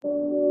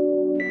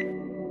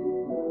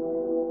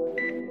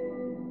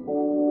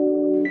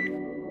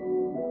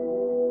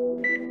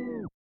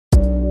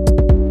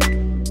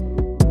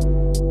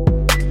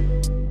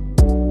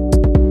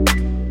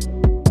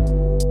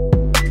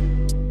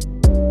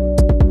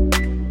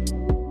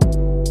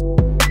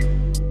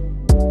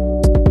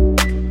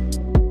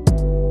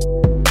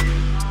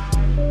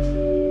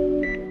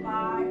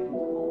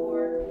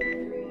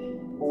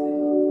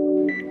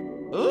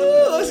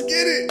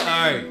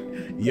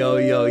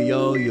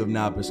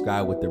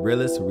Prescribed with the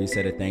realest, where we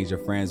say the things your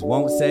friends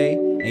won't say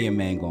and your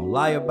man gonna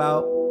lie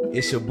about.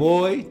 It's your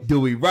boy,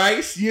 Dewey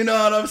Rice. You know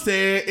what I'm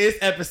saying? It's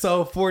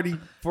episode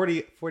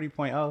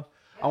 40.0.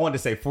 I wanted to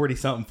say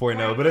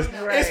 40-something.0, but it's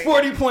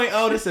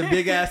 40.0. This is a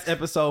big-ass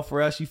episode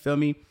for us, you feel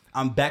me?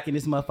 I'm back in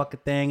this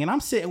motherfucking thing, and I'm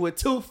sitting with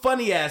two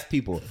funny-ass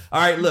people.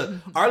 All right, look,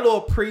 our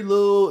little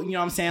prelude, you know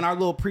what I'm saying? Our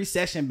little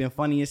pre-session been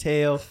funny as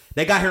hell.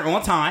 They got here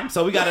on time,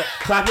 so we got to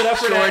clap it up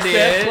for that.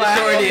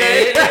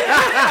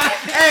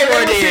 Hey,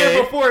 we was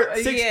here before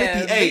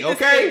 6:58,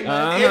 okay?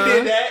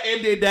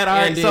 It did that. All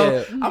right,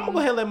 so I'm going to go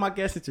ahead and let my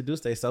guests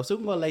introduce themselves. So we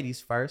can go ladies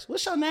first.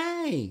 What's your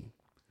name?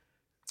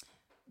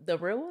 The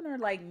real one or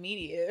like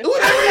media? Whatever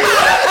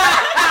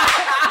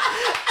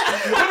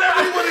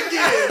you want to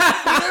give.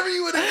 Whatever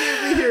you want to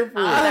give me here for.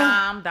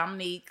 I'm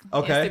Dominique.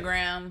 Okay.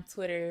 Instagram,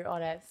 Twitter, all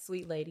that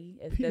sweet lady.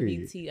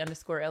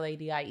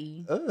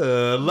 SWT_LADIE.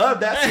 Love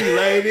that sweet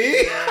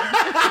lady.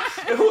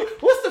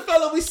 What's the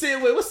fella we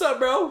sitting with? What's up,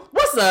 bro?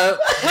 What's up?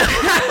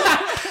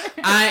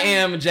 I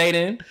am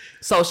Jaden.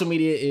 Social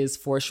media is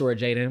for sure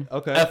Jaden.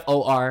 Okay.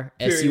 FORSURE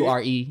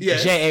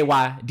Yes.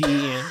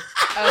 JAYDEN.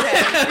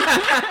 Okay.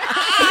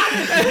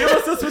 Give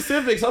us the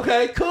specifics.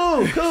 Okay,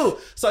 cool.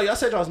 So y'all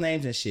said y'all's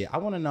names and shit. I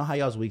want to know how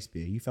y'all's weeks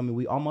been. You feel me?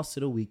 We almost to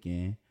the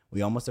weekend.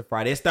 We almost to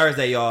Friday. It's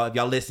Thursday, y'all. If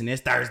y'all listen,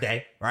 it's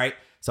Thursday, right?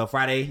 So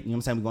Friday, you know what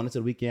I'm saying? We going into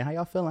the weekend. How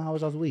y'all feeling? How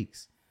was y'all's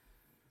weeks?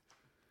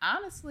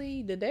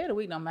 Honestly, the day of the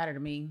week don't matter to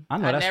me. I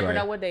know that's never right.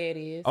 know what day it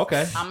is.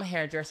 Okay. I'm a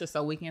hairdresser,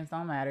 so weekends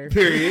don't matter.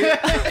 Period.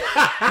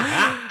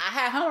 I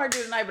had homework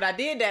due tonight, but I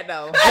did that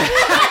though.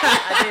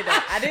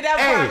 I did that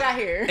before I got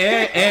here.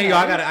 And y'all,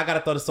 I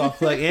gotta throw the soft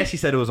plug. And she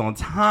said it was on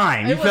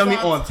time. You It feel was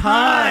me? on On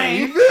time.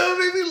 You feel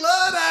me? We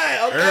love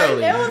that. Okay.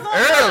 Early. It was on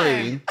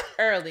time.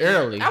 Early.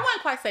 I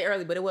wouldn't quite say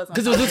early, but it was on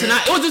time. Because it was due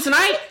tonight. It was due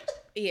tonight?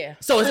 Yeah.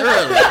 So it's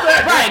early.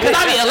 Right, because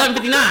I be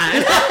 11:59.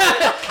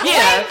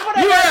 Yeah,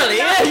 you early.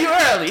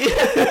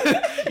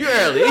 You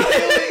early.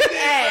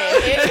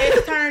 Hey,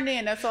 it's turned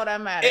in. That's all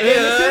that matters.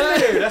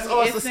 It's in there. That's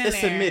all. It's It's in there.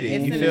 submitted.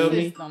 It's You in feel the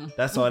me? system.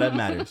 That's all that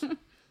matters.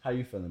 How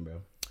you feeling,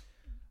 bro?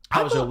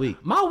 How was your week?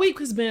 My week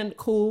has been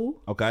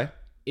cool. Okay.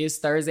 It's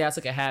Thursday. I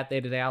took a half day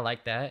today. I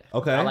like that.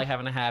 Okay. I like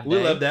having a half day. We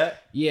love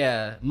that.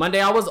 Yeah.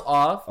 Monday I was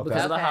off Okay.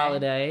 because of the Okay.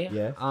 holiday.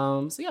 Yeah.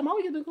 So yeah, my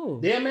week has been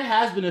cool. Damn, it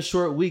has been a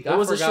short week. It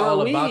was I a forgot short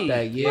all week. about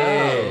that. Bro,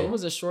 Yeah. it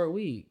was a short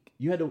week.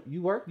 You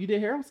work? You did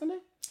hair on Sunday?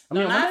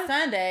 No, on not Monday?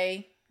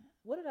 Sunday.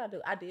 What did I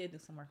do? I did do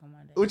some work on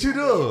Monday. What you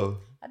do?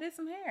 I did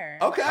some hair.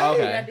 Okay.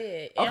 Okay. I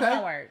did. And Okay.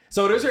 homework.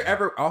 So, is there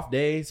ever off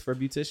days for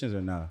beauticians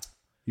or no?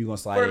 You gonna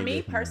slide For in me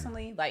there?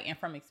 personally, like, and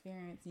from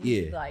experience,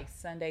 usually Yeah. like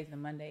Sundays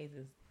and Mondays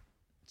is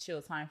chill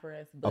time for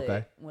us. But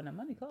Okay. when the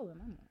money calling,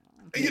 I'm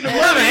You know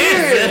what I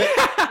mean?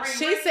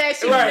 she said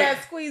she Right.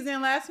 got squeezed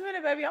in last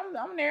minute, baby. I'm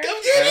there.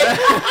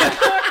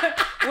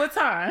 What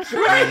time?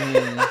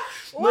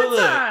 What Look.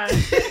 time?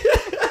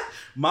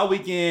 My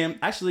weekend,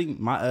 actually,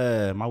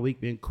 my week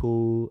been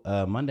cool.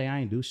 Monday, I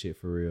ain't do shit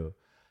for real.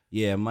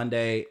 Yeah,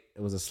 Monday,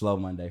 it was a slow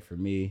Monday for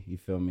me. You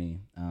feel me?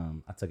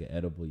 I took an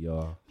edible,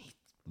 y'all.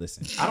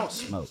 Listen, I don't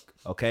smoke,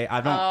 okay? I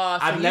don't.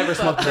 I've you never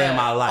smoked a day in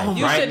my life,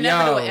 You right? should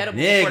never do Yo, an edible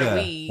before the Nigga,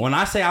 weed. when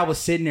I say I was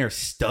sitting there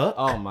stuck,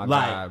 Oh my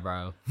like, god,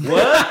 bro.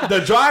 what? The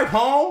drive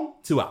home,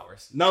 2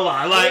 hours. No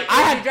lie, like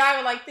I had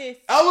driving like this.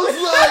 I was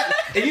like,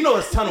 and you know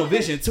it's tunnel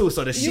vision too,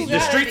 so the You the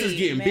gotta streets is be,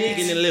 getting man. big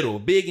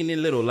and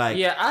then little, like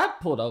Yeah, I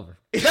pulled over.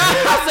 I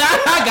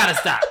said, I gotta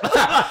stop.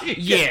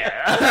 Yeah.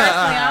 Personally,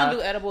 I don't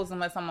do edibles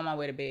unless I'm on my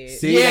way to bed.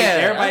 See, Yeah.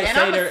 everybody And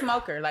say I'm a they're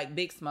smoker, like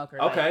big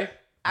smoker. okay. Like,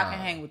 I can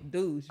hang with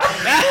dudes.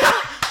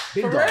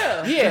 Big For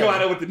dog. real. You go out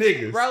there with the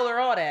niggas. Roller,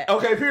 all that.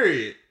 Okay,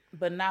 period.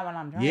 But not when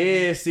I'm driving.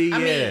 Yeah, see, I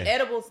mean, yeah.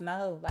 edibles,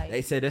 no. Like,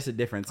 They said that's a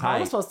different I type.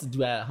 was supposed to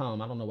do at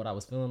home. I don't know what I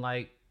was feeling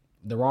like.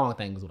 The wrong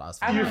thing was what I was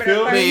I feeling. remember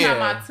feel the first me? time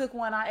Yeah. I took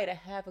one, I ate a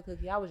half a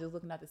cookie. I was just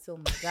looking at the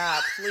ceiling.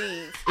 God,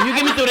 please. If you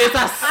get me through this,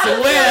 I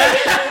swear.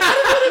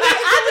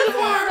 I just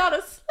want to go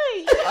to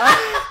sleep.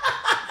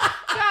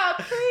 God,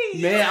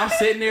 please. Man, I'm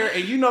sitting there,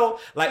 and you know,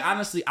 like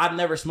honestly, I've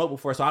never smoked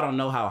before, so I don't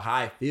know how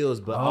high it feels.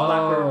 But all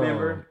I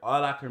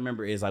can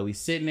remember is like we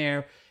sitting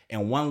there,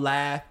 and one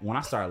laugh. When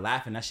I started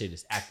laughing, that shit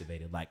just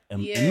activated like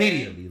Yeah.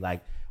 immediately.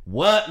 Like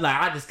what? Like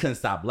I just couldn't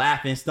stop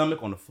laughing.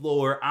 Stomach on the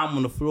floor. I'm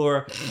on the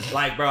floor.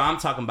 Like bro, I'm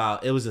talking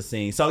about. It was a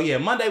scene. So yeah,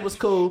 Monday was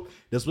cool.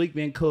 This week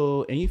been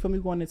cool, and you feel me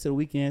going into the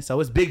weekend. So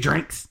it's big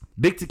drinks,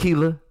 big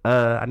tequila.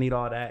 I need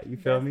all that. You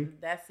feel me?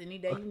 That's any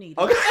day you need it.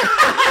 Okay.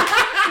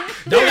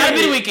 Don't gotta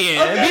be the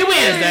weekend. Be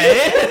Wednesday.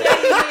 Any day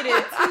you need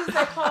it.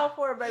 Tuesday call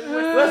for it, baby.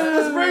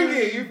 Let's bring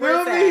it. You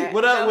feel me?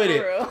 What up with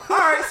it? For real. All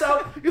right,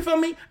 so you feel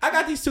me? I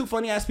got these two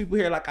funny ass people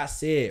here, like I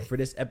said, for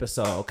this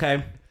episode.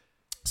 Okay,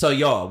 so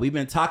y'all, we've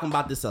been talking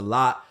about this a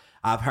lot.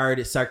 I've heard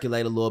it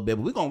circulate a little bit,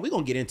 but we're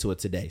gonna get into it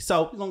today.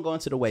 So we're gonna go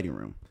into the waiting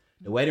room.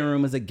 The waiting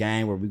room is a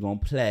game where we're gonna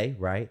play,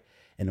 right?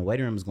 And the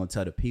waiting room is gonna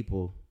tell the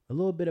people a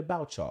little bit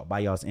about y'all by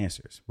y'all's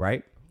answers,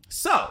 right?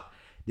 So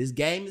this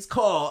game is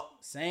called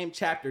Same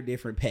Chapter,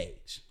 Different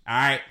Page. All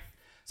right.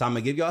 So I'm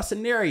gonna give y'all a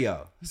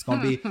scenario. It's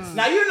gonna be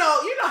now. You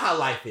know how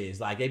life is.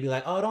 Like they be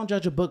like, oh, don't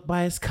judge a book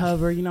by its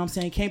cover. You know what I'm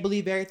saying? Can't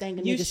believe everything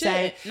a nigga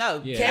say. No,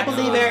 can't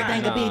believe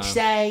everything a bitch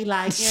say.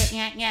 Like,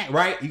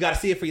 right? You gotta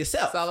see it for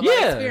yourself. It's all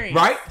about experience,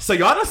 right? So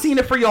y'all done seen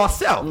it for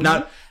yourself.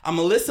 Now I'm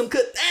gonna list some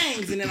good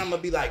things, and then I'm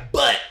gonna be like,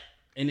 but,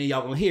 and then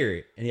y'all gonna hear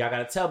it, and y'all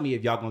gotta tell me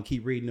if y'all gonna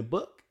keep reading the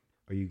book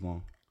or you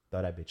gonna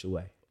throw that bitch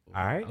away.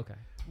 All right? Okay.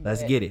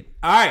 Let's get it.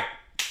 All right.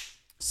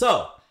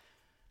 So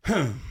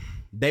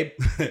they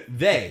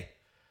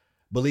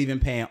believe in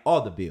paying all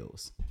the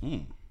bills.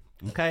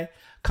 Okay.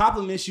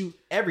 Compliments you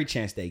every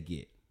chance they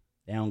get.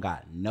 They don't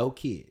got no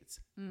kids.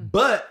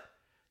 But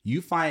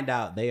you find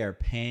out they are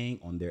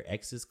paying on their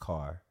ex's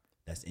car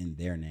that's in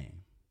their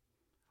name.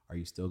 Are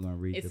you still going to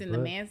read it's the in book?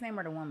 the man's name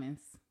or the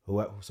woman's?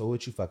 So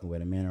what you fucking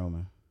with, a man or a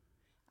woman?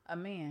 A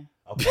man.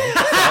 Okay. Okay,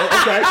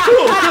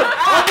 cool.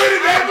 I'm with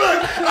it, man.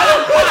 Look,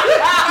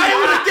 I ain't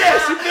with a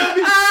guess. You feel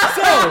me?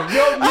 So,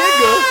 your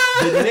nigga,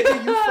 the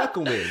nigga you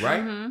fucking with,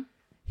 right? Mm-hmm.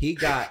 He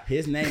got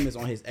his name is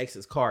on his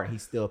ex's card.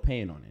 He's still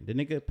paying on it. The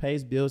nigga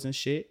pays bills and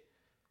shit.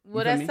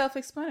 Well, that's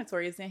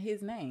self-explanatory. It's in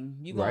his name.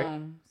 You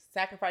gonna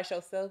sacrifice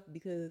yourself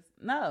because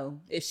no,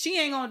 if she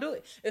ain't gonna do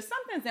it, if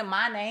something's in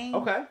my name,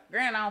 okay.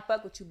 Granted, I don't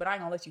fuck with you, but I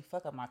ain't gonna let you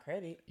fuck up my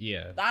credit.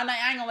 Yeah,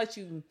 I ain't gonna let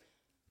you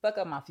fuck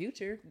up my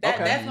future.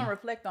 That's gonna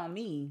reflect on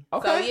me.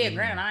 Okay. So yeah,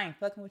 granted, I ain't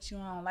fucking with you.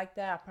 I don't like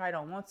that. I probably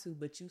don't want to,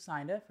 but you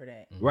signed up for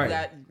that. Right. You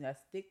got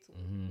to stick to it.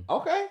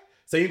 Okay.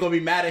 So you're gonna be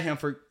mad at him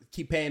for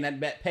keep paying that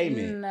back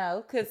payment?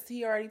 No, because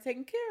he already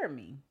taking care of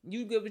me.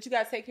 You good, but you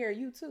gotta take care of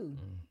you too.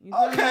 You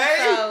okay.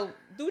 So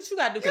do what you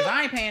gotta do because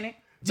I ain't paying it.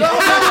 We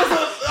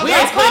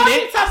ain't splitting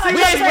it.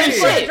 We ain't splitting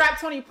shit. Drop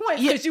 20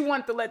 points because you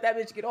want to let that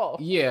bitch get off.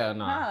 Yeah,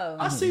 no.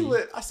 I see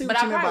what you mean by real nigga. But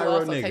I probably will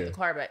also take the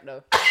car back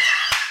though.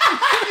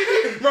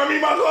 Run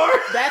me my car.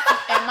 That's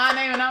in my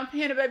name and I'm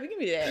paying it, baby. Give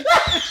me that.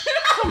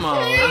 Come on.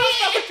 I don't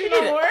fuck with you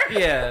no more.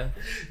 Yeah.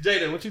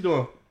 Jaden, what you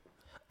doing?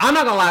 I'm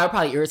not gonna lie, it'll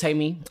probably irritate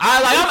me.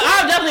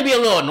 I'll definitely be a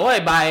little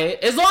annoyed by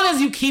it. As long as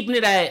you keeping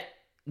it at,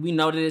 we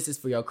know that this is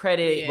for your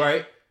credit,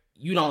 right?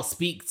 You don't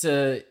speak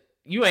to,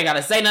 you ain't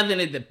gotta say nothing.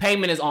 That the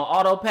payment is on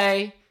auto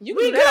pay. You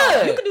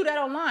can do that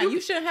online. You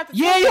shouldn't have to.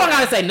 Yeah, you don't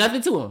gotta say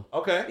nothing to him.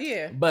 Okay.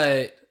 Yeah.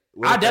 But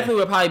I definitely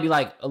would probably be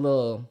like a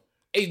little.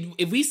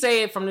 If we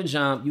say it from the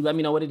jump, you let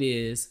me know what it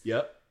is.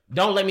 Yep.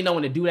 Don't let me know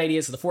when the due date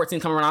is. So the 14th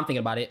come around, I'm thinking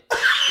about it.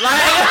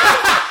 Like,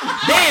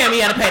 damn, he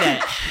had to pay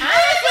that.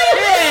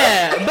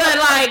 Yeah, but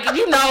like,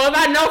 you know, if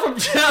I know from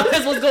jump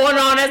that's what's going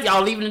on, that's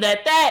y'all leaving it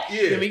at that,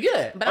 it'll be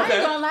good. But I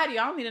ain't gonna lie to you,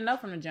 I don't need to know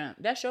from the jump.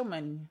 That's your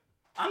money.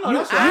 I know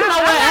that's right. You know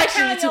what?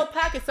 Actually, in your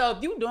pocket. So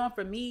if you doing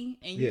for me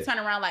and you turn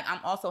around like I'm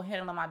also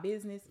handling my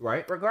business,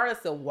 right?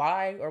 Regardless of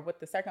why or what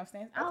the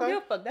circumstance, I don't give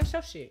a fuck. That's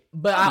your shit.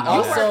 But I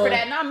also work for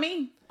that, not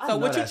me. So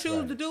what you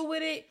choose to do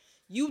with it,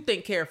 you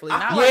think carefully.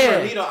 I feel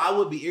like, you know, I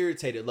would be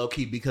irritated low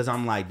key because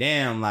I'm like,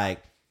 damn,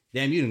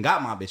 you done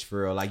got my bitch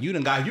for real. Like you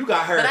got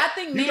her. But I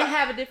think men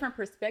have a different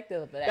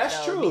perspective of that.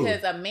 That's true.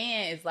 Because a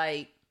man is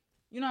like,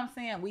 you know what I'm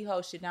saying? We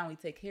hold shit down, we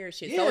take care of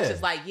shit. So it's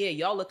just like,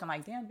 y'all looking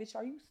like, damn, bitch,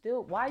 are you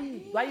still? Why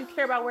you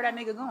care about where that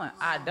nigga going?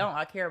 I don't.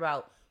 I care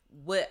about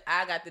what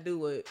I got to do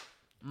with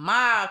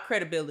my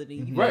credibility.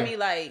 You feel me?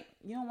 Like,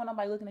 you don't want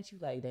nobody looking at you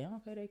like, they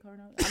don't pay their car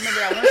note. I remember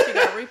that one shit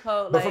got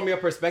repoed. But from your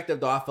perspective,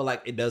 though, I feel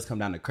like it does come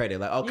down to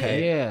credit. Like,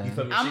 okay, you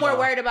feel me? I'm more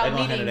worried about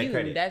me than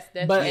you. That's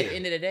but at the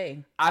end of the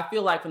day. I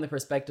feel like from the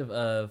perspective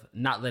of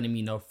not letting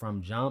me know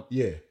from jump,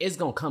 it's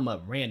gonna come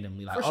up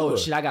randomly. Like, oh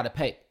shit, I gotta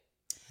pay.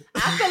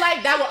 I feel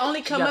like that will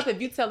only come up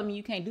if you telling me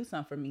you can't do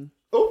something for me.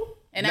 Ooh.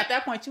 And at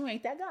that point, you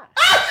ain't that guy.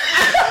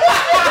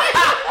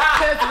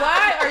 Because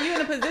why are you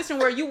in a position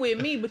where you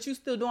with me, but you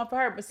still doing for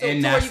her, but still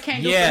where you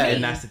can't do for me?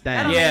 And that's the thing.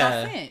 That don't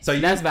make no sense. So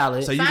that's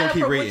valid. So you gonna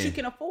keep reading what you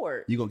can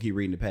afford. You gonna keep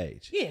reading the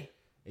page. Yeah.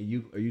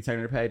 And are you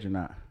turning the page or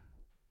not?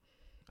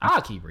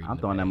 I'll keep reading. I'm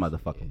throwing that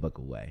motherfucking book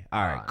away.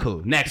 All right,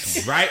 cool.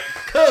 Next one, right?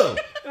 Cool.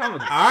 All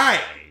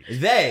right.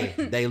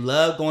 They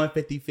love going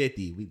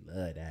 50-50. We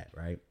love that,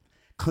 right?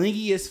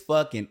 Clingy as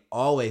fuck and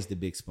always the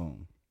big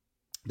spoon.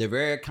 They're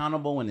very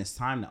accountable when it's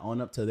time to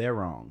own up to their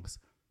wrongs.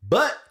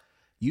 But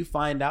you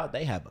find out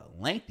they have a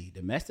lengthy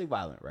domestic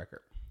violence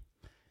record.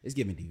 It's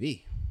giving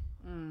DV.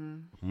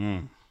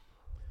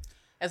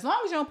 As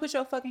long as you don't put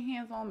your fucking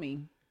hands on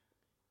me.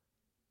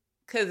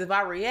 Because if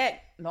I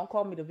react, don't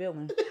call me the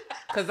villain.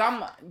 Because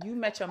you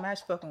met your match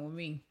fucking with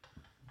me.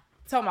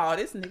 Talking about,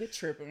 this nigga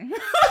tripping.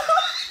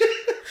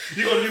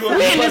 You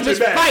gonna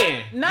just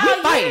fighting. No,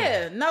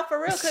 for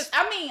real. Because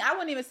I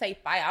wouldn't even say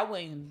fight. I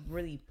wouldn't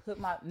really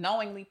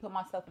knowingly put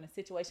myself in a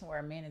situation where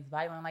a man is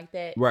violent like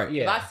that. Right.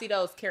 Yeah. If I see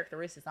those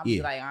characteristics, I'm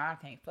be like, I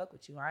can't fuck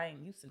with you. I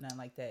ain't used to nothing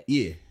like that.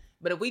 Yeah.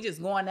 But if we just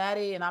going at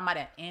it and I might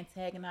have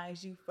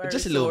antagonized you first,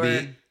 just a little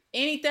bit,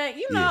 anything,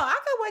 I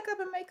could wake up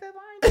and make up.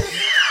 I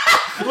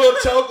ain't we'll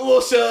choke, we'll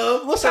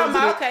shove, we'll shove.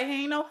 Okay,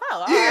 he ain't no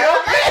hoe.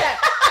 Right.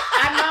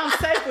 I know I'm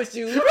safe with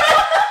you.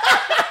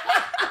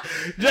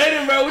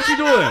 Jaden, bro, what you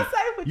doing?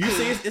 You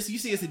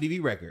see it's a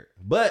DV record.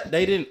 But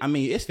they didn't,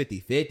 it's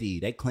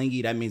 50-50. They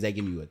clingy, that means they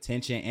give you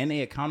attention and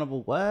they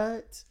accountable.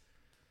 What?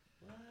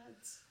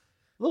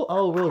 little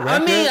old, real record. I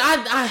mean,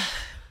 I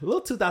a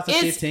little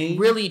 2015. It's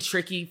really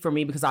tricky for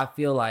me because I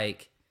feel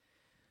like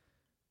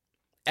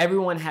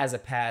everyone has a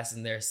past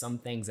and there's some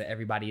things that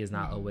everybody is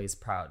not always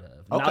proud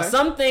of. Okay. Now,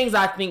 some things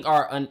I think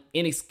are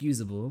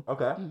inexcusable.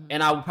 Okay.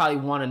 And I would probably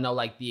want to know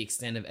like the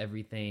extent of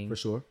everything. For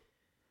sure.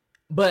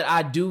 But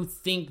I do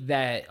think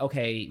that,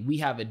 okay, we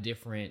have a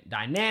different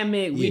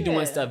dynamic. We're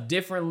doing stuff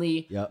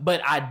differently. Yep.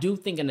 But I do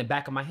think in the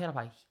back of my head, I'm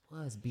like, he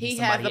was beating He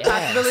somebody has the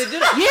possibility to do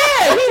that.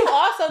 Yeah. But you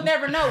also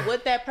never know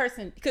what that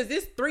person, because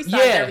there's three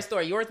sides to every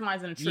story. Yours, mine,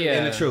 and the truth. Yeah.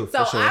 And the truth.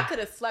 So for sure. I could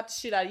have slapped the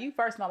shit out of you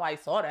first. Nobody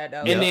saw that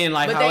though. And then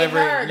like, but however, they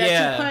heard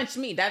that you punched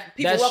me. That's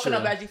people That's walking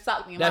true. up as you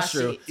socked me in That's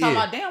my true. shit. Talking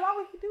about, damn, why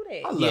would he do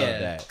that? I love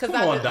that. Because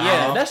Come on, Dom.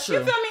 Yeah, that's true.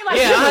 You feel me? Like,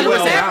 Yeah, you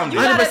 100%. you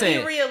gotta be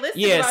 100%.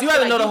 realistic. Yeah, about so you shit.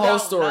 have to know Like, the whole don't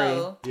story.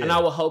 know. And I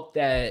will hope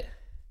that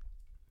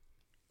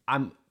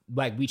I'm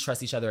like, we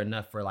trust each other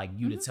enough for like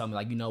you to tell me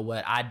like, you know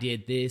what, I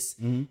did this.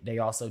 They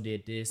also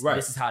did this. Right.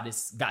 This is how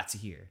this got to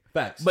here.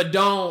 Facts. But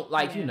don't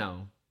like, you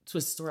know,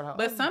 twist the story out.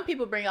 But some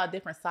people bring out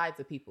different sides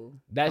of people.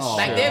 That's Oh.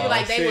 Like true. they be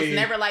like, they was see.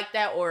 never like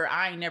that, or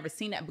I ain't never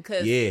seen that,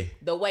 because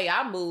the way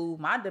I move,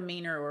 my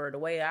demeanor, or the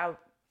way I,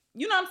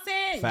 you know what I'm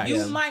saying? Facts.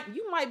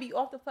 You might be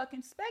off the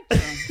fucking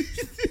spectrum.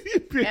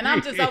 And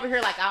I'm just over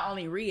here like I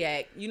only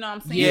react. You know what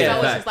I'm saying? Yeah, so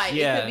it's facts. just like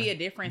Yeah. it could be a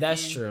difference.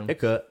 That's in, true. It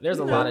could. There's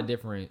a lot of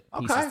different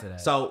pieces Okay. to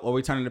that. So are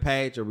we turning the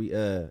page, or we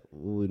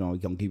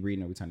gonna keep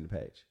reading, or we turning the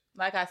page?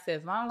 Like I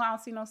said, as long as I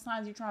don't see no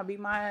signs you trying to beat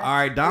my ass. All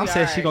right, Dom we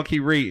says she alright. gonna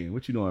keep reading.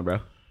 What you doing, bro?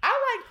 I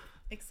like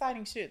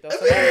exciting shit though. So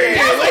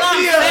That's what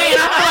I'm saying.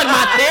 I feel like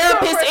my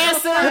therapist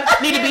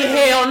answer need to be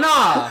hell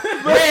nah.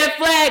 Red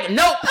flag,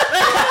 nope.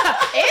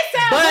 It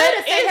sounds But good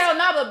to say it's- hell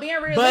no, but being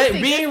realistic.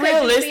 but being just 'cause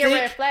you see realistic, a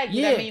red flag,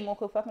 yeah. that mean you won't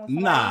quit fucking with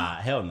somebody. Nah,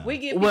 hell no. We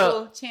give people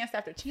Well, chance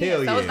after chance. hell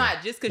So yeah. it's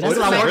not just because That's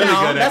you what I'm smack working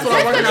her. on. That's what I'm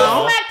Just working because you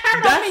on. smack her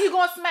don't That's- mean you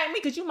gonna smack me,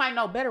 because you might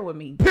know better with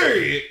me.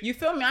 Period. You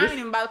feel me? I ain't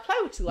even about to play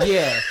with you like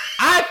Yeah, that.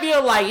 I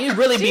feel like it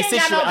really She be ain't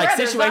got no like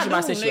brothers, situation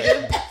I by do,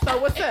 situation. nigga. So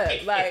what's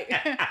up? Like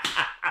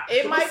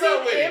it might What's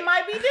up with be it? it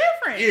might be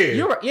different. Yeah.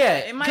 You're right, yeah,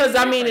 It might because be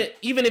I mean, different.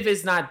 even if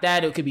it's not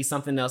that, it could be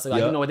something else. Like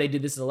Yep. you know what, they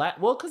did this to the last.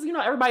 Well, because you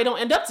know everybody don't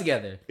end up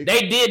together.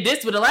 They did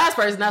this with the last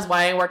person. That's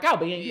why it ain't work out.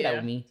 But you didn't do that Yeah.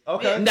 with me.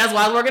 Okay. And that's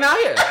why it's working out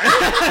here. So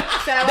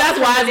That's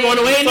why it's going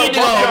the way it need to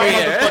go over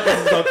here.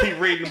 Motherfuckers is gonna keep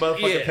reading the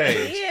motherfucking Yeah.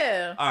 page.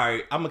 Yeah. All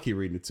right, I'm gonna keep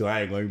reading it too.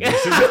 I ain't gonna be So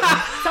that's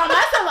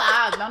a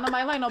lie. Don't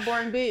nobody like no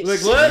boring bitch.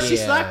 like what? She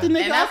Yeah. slapped the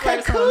nigga. And that's Okay, why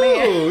it's cool. on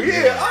me.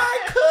 Yeah, all right,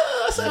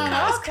 cool. So Oh,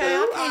 that's okay,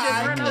 cool. I can't just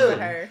All right, run cool.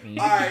 over her.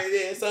 All right,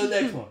 yeah. So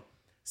next one.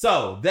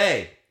 So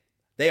they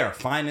are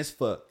fine as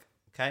fuck.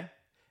 Okay,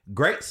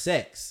 great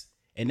sex,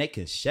 and they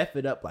can chef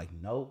it up like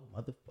no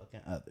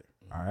motherfucking other.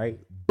 All right,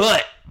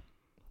 but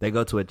they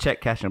go to a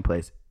check cashing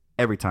place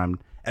every time.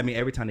 I mean,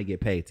 every time they get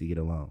paid to get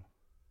a loan.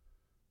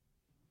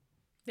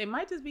 They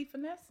might just be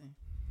finessing.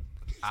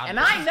 And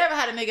I ain't never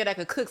had a nigga that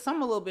could cook, so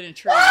I'm a little bit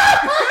intrigued.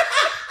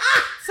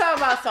 Talk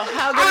about so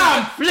how good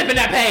I'm flipping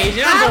that page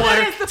and how I'm good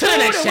going is the to the food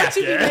next and what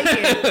you be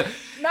chapter. making?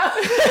 No.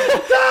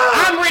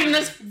 I'm reading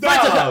this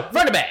front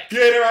to back.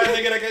 You ain't the right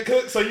nigga that can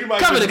cook, so you might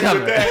Cover just to do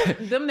cover.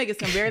 that. Them niggas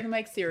can barely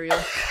make cereal.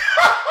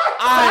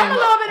 I'm a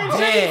little bit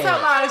intrigued.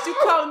 Talking about, is you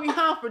calling me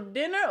home for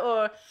dinner,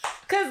 or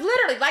because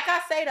literally, like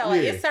I say though,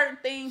 like Yeah. it's certain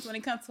things when it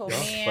comes to a Y'all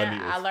man,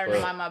 funny I as learned to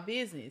fuck. mind my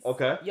business.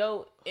 Okay.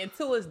 Yo,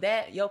 until it's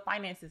that, your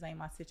finances ain't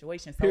my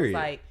situation. So Period. it's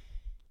like,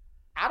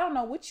 I don't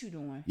know what you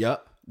doing.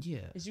 Yep. Yeah.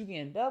 Is you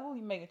getting double?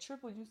 You making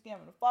triple? You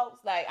scamming the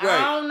folks? Like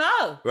Right. I don't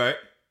know. Right.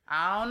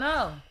 I don't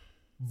know.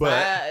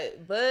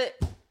 But But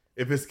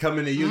if it's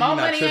coming to you, more you're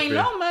not money tripping. ain't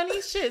no money.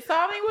 Shit. So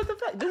I mean, what the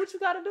fuck? Do what you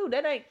gotta do.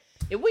 That ain't.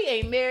 If we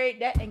ain't married,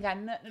 that ain't got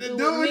nothing to do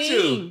Do with with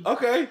me. you.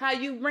 Okay. How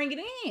you bring it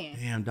in?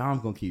 Damn,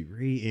 Dom's gonna keep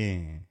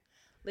reading.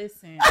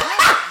 Listen,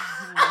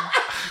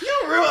 You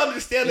real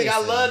understanding. I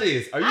Listen. love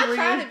this. Are you I reading?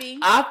 try to be.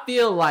 I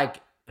feel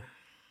like,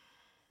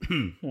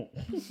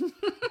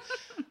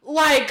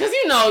 like, cause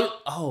you know,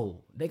 oh,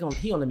 he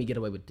gonna let me get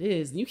away with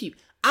this. And you keep,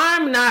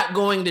 I'm not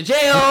going to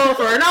jail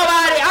for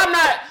nobody. I'm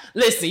not.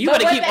 Listen, you But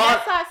better what keep the on.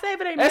 outside say,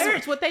 but they That's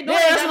marriage. What they doing? yeah,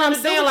 ain't that's got what I'm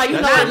nothing to do saying, with like, you.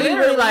 you know, Not literally,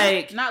 literally,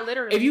 like, not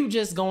literally. If you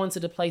just go into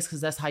the place because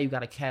that's how you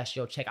gotta cash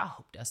your check, I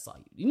hope that's all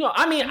you know.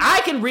 I mean,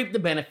 I can reap the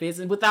benefits,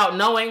 and without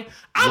knowing,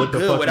 I'm What the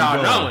good fuck without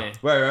you doing? knowing.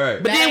 Right.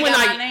 But That then ain't when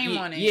got I my name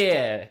on it.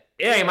 yeah,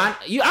 it ain't my.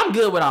 I'm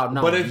good without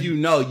knowing. But if you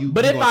know, you.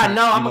 but you if gonna I turn-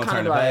 know, you I'm gonna kind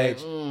turn of the like,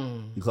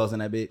 page. You closing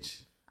that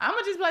bitch? I'm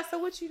gonna just be like, so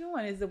what you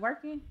doing? Is it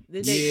working?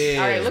 Did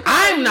Yeah. All right, look.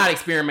 I'm not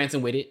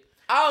experimenting with it.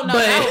 Oh no, but-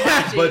 that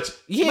was my shit.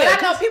 But Yeah,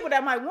 But I know people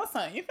that might want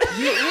something. You feel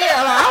me?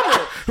 yeah, like, I'm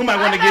a, who might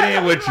want to I get know in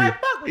some with people you?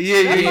 might fuck with you.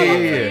 Yeah, That's yeah, what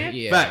I'm yeah, saying.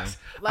 yeah. Facts.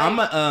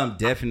 Like- I'm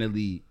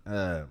definitely.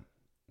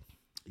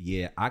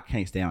 Yeah, I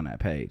can't stay on that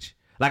page.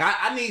 Like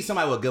I need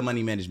somebody with good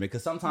money management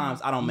because sometimes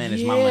I don't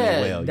manage my money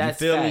Yeah, well. You that's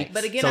feel me? facts.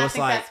 But again, So I it's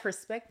think like, that's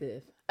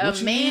perspective. What A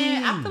you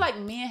man, I mean? feel like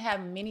men have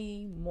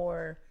many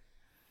more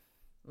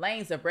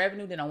lanes of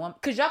revenue than a woman,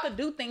 because y'all could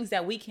do things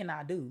that we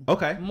cannot do.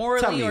 okay.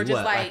 Morally, Tell me or just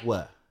what, like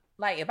what?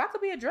 Like, if I could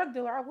be a drug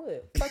dealer, I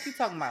would. Fuck you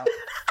talking about?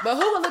 But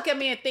who would look at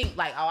me and think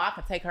like, oh, I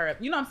could take her up?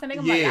 You know what I'm saying? They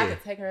gonna be like, Yeah. I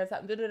could take her up.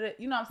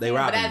 You know what I'm They saying? But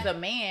robbing as you. a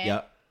man,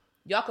 Yep.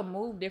 y'all can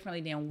move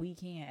differently than we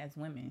can as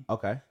women.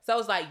 Okay. So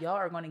it's like y'all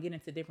are going to get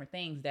into different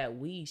things that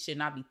we should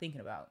not be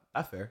thinking about.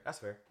 That's fair.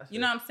 You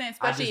know what I'm saying?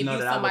 Especially if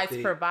you're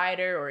somebody's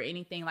provider or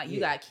anything, like you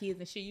got kids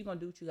and shit, you're going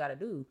to do what you got to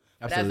do.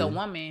 But as a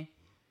woman,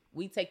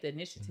 we take the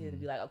initiative to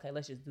be like, okay,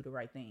 let's just do the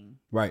right thing.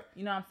 Right.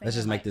 You know what I'm saying? Let's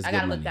just make this I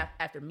got to good look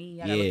after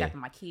me. I got to look after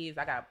my kids.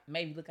 I got to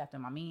maybe look after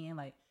my man.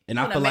 Like, and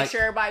you I want feel to make like,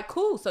 sure everybody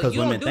cool. So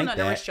you don't do nothing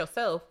to rush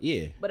yourself.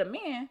 Yeah. But a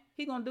man,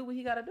 he going to do what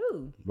he got to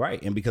do.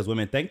 Right. And because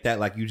women think that,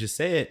 like you just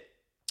said,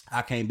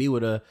 I can't be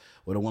with a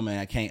woman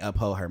that can't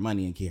uphold her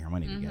money and keep her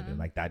money together.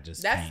 Like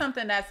that's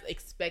something that's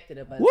expected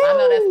of us. Woo! I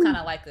know that's kind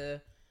of like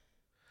a.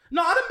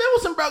 No, I done been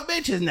with some broke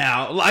bitches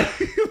now. Like,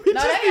 no,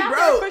 they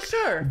broke for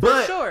sure.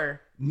 But for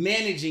sure.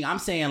 Managing, I'm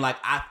saying like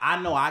I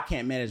know I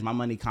can't manage my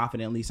money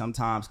confidently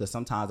sometimes because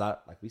sometimes I,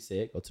 like we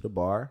said, go to the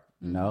bar.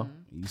 You know,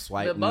 you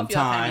swipe one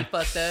time.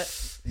 Fucked up.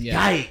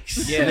 Yeah.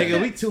 Yikes,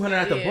 nigga, we $200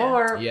 at the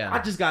bar. Yeah, I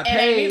just got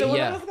paid.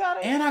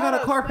 And I got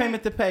a car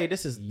payment to pay.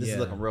 This is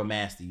looking real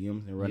nasty. You know what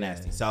I'm saying? Real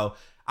nasty. So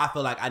I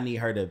feel like I need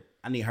her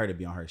to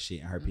be on her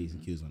shit and her P's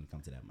and Q's when it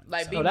comes to that money.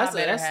 Like, so. that's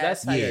what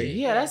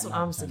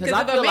I'm saying.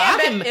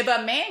 Because if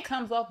a man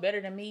comes off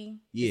better than me,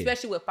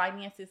 especially with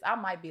finances, I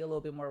might be a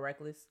little bit more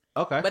reckless.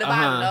 Okay. But if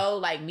I know,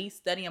 like me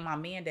studying my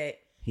man, that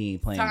he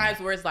ain't playing times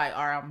where it's like,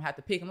 all right, I'm gonna have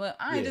to pick him up.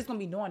 I ain't just gonna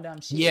be doing dumb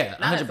shit. Yeah,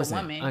 100%.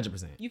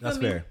 100%. You feel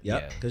That's me? fair.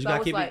 Yep. Because you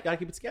gotta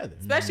keep it together.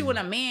 Especially when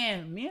a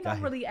men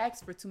don't really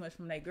ask for too much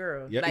from their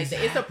girl. Yep, like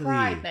it's a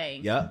pride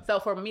thing. Yep.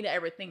 So for me to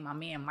ever think my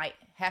man might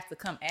have to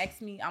come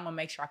ask me, I'm gonna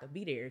make sure I could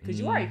be there. Because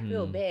you already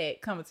feel bad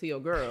coming to your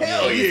girl.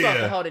 Hell you supposed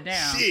to hold it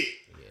down. Shit.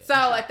 So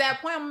at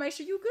that point, I'm gonna make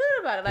sure you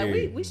good about it.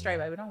 Like we straight,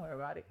 baby. Don't worry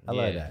about it. I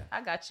love that.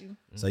 I got you.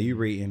 So you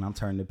reading? I'm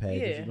turning the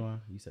page. What you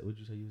doing? What'd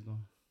you say you was doing?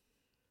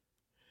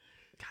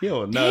 You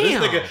don't know. This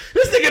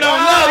nigga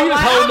don't know. You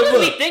just holding the book. I'm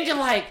really thinking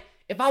like,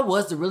 if I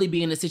was to really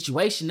be in a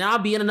situation, now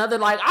I'd be in another,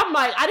 like, I'm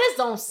like, I just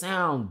don't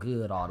sound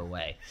good all the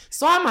way.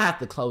 So I'm gonna have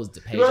to close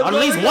the page on at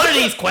least one of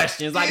these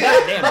questions. Like,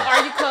 goddamn. But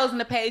are you closing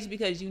the page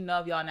because you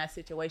know if y'all in that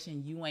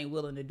situation, you ain't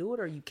willing to do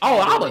it, or you can't? Oh,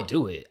 I would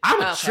do it. I'm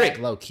a trick,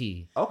 low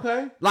key.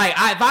 Okay. Like,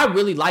 if I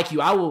really like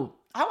you, I will.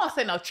 I won't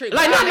say no trick.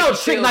 Like, not no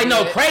trick, like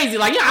no crazy.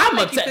 Like, yeah, I'm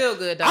make you feel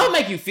good, though. I'll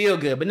make you feel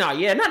good, but no,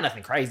 yeah, not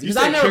nothing crazy. You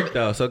said trick,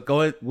 though, so go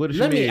ahead. What does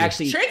you mean? Let me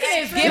actually. Tricking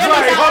is giving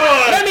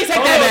Let me take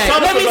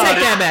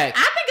that back.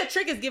 I think a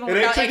trick is given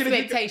without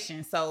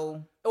expectation.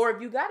 So, or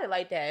if you got it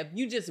like that, if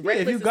you just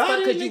reckless as fuck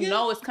because you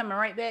know it's coming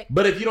right back.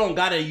 But if you don't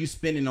got it, you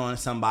spending on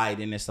somebody,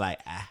 then it's like,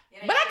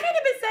 But I can't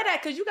even say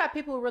that because you got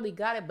people who really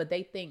got it, but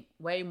they think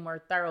way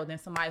more thorough than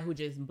somebody who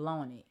just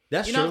blowing it.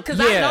 That's true. Because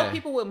I know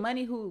people with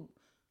money who.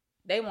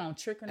 They won't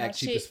trick or that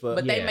shit,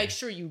 but they Yeah. make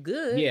sure you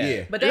good.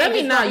 Yeah. But they Let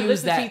me not use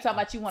to that you talk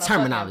about you want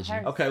terminology.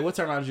 Okay, what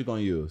terminology you gonna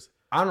use?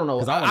 I don't know.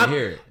 Because I want to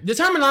hear it. The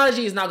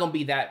terminology is not gonna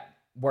be that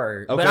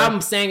word, Okay. but I'm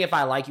saying if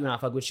I like you and I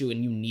fuck with you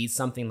and you need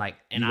something like,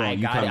 and I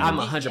got it, I'm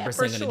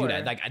 100% gonna do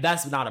that. Like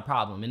that's not a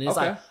problem. And it's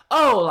like,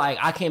 oh, like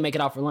I can't make it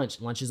out for lunch.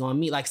 Lunch is on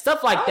me. Like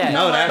stuff like that.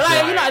 No, that's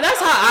like, right. You know, that's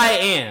how I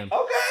am.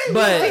 Okay,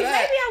 but maybe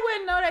I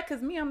wouldn't know that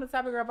because me, I'm the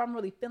type of girl. If I'm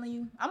really feeling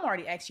you, I'm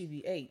already asked you to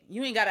be 8.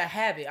 You ain't gotta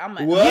have it. I'm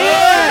like,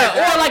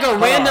 yeah, or like a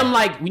random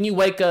like when you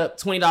wake up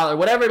 $20,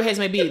 whatever the case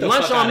may be,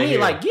 lunch on me. Here.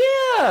 Like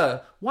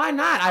why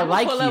not? I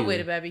like you. Pull up with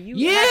it, baby.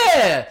 You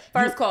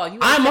first call.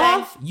 I'm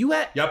off. You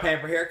at y'all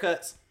paying for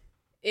haircuts?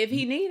 If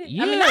he needed,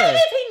 I mean, not even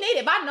if he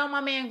needed. If I know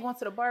my man going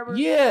to the barber,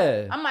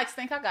 I'm like,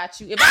 Stink, I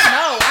got you. If I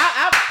know,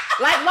 I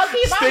like lucky.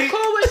 If I'm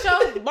cool with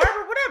your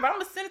barber, whatever, I'm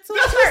gonna send it to him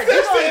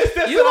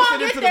first. You gonna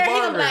get there? He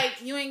gonna like,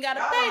 you ain't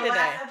gotta pay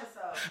today.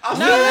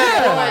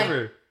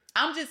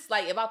 I'm just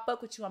like, if I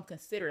fuck with you, I'm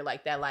considerate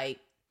like that. Like,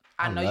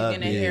 I know you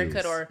getting a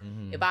haircut, or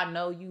if I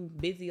know you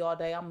busy all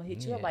day, I'm gonna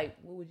hit you up. Like,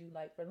 what would you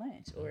like for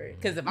lunch? Or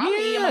because if I'm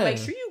eating, I'm gonna make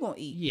sure you gonna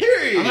eat.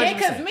 Yeah,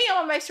 because me, I'm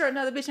gonna make sure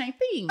another bitch ain't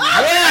feeding me.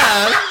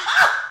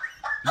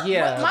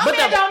 Yeah, my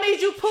man don't need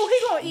you, Pooh. He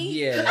gonna eat.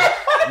 Yeah.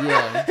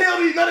 He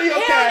don't need none of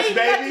your cash,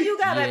 baby. You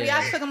got it.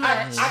 I took him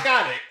lunch. I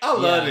got it. I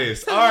love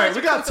this. All right,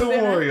 we got 2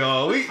 more,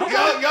 y'all.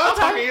 Y'all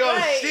talking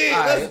your shit.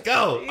 Let's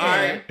go. All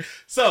right.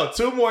 So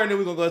 2 more, and then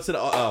we're gonna go to the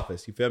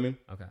office. You feel me?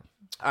 Okay.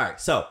 All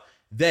right. So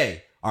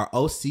they are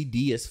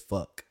OCD as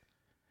fuck,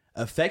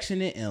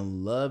 affectionate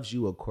and loves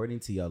you according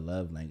to your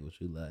love language.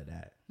 We love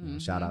that.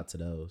 Shout out to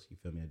those. You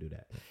feel me? I do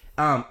that.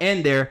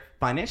 And they're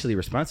financially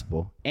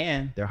responsible,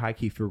 and they're high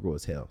key frugal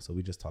as hell. So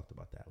we just talked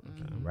about that,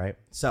 right?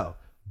 So,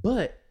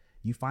 but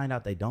you find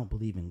out they don't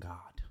believe in God.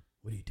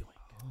 What are you doing?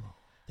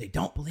 They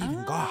don't believe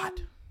in God.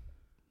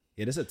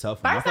 Yeah, this is a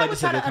tough one. I feel like this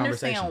is a good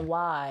conversation. Understand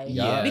why?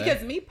 Yeah.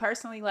 Because me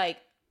personally, like,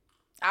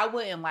 I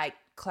wouldn't like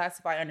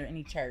classify under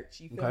any church.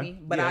 You feel me?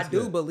 But I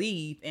do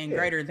believe in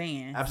greater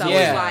than. Absolutely.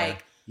 So it's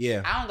like.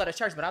 Yeah, I don't go to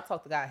church, but I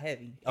talk to God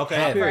heavy.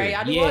 Okay, I pray,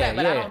 I do all that,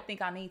 but I don't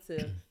think I need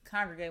to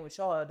congregate with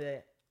y'all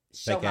to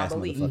show my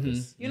belief.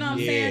 You know what I'm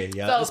saying?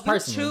 So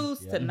if you choose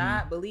to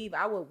not believe,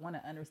 I would want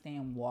to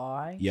understand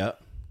why.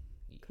 Yep.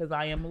 Because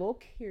I am a little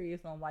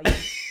curious on why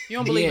you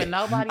don't believe in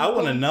nobody. I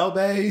want to know,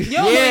 babe. You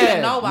don't believe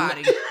in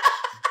nobody.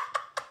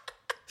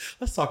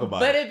 Let's talk about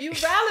But it. if you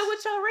valid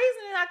with your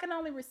reasoning, I can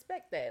only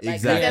respect that. Like,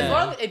 'cause Exactly. as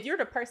long if you're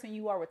the person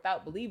you are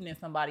without believing in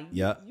somebody,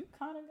 Yep. you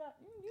kind of got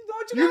you know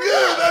what You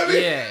good,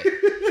 baby?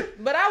 Yeah.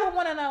 But I would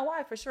want to know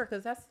why for sure,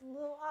 because that's a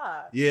little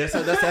odd. Yeah,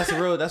 so that's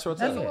real. That's real.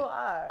 That's a Talk. little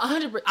odd.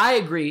 100%. I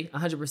agree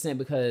 100%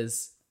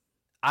 because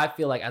I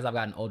feel like as I've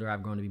gotten older,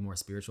 I've grown to be more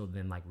spiritual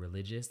than like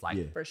religious. Like,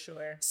 Yeah. For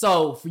sure.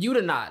 so for you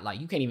to not like,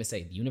 you can't even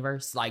say the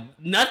universe, like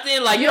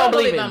nothing, like you, You don't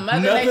don't believe believe in in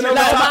Mother Nothing Nature. on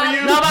top of Nobody.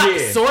 you?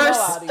 nobody Yeah.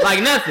 source, Nobody.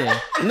 like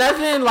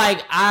nothing.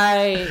 Like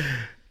I,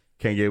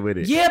 Can't get with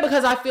it. yeah,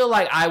 because I feel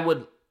like I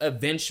would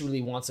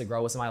eventually want to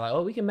grow with somebody. Like,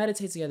 oh, we can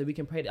meditate together, we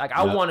can pray. Like,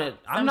 I Yep. want to.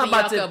 I'm Something not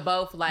about y'all to. could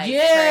both like.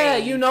 Yeah,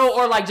 trade. you know,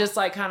 or like just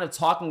like kind of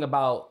talking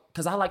about,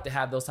 because I like to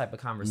have those type of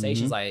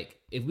conversations. Mm-hmm. Like,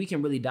 if we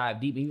can really dive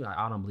deep, and you're like,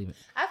 I don't believe it.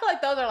 I feel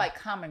like those are like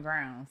common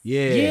grounds.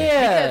 Yeah.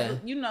 Yeah. Because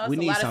you know, We it's a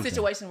need lot something. of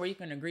situations where you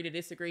can agree to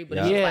disagree, but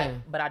Yeah. it's Yeah.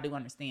 like, but I do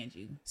understand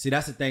you. See,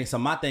 that's the thing. So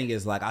my thing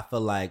is like, I feel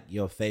like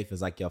your faith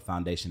is like your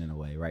foundation in a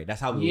way, right? That's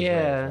how we was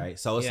Yeah. raised, right?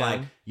 So it's Yeah.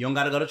 like, you don't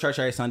got to go to church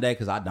every Sunday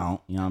because I don't.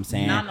 You know what I'm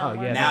saying? No, no,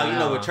 Oh, yeah. Now, no, you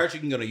know, no. with church, you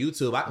can go to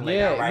YouTube. I can lay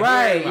Yeah, down right,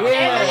 right, here.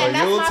 yeah. And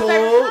that's my YouTube.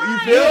 favorite You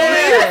kind. feel me?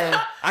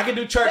 Yeah. I can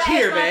do church That is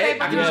here, my man.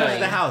 favorite I can do church kind. at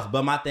the house.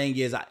 But my thing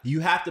is, you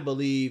have to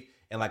believe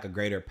in like a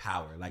greater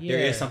power. Like there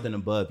Yeah. is something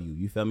above you.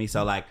 You feel me?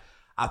 So like,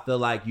 I feel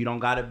like you don't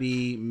gotta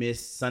be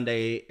Miss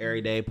Sunday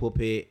every day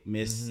pulpit,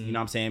 Miss. You know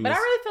what I'm saying? But I Miss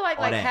really feel like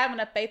all that. having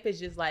a faith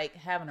is just like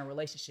having a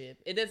relationship.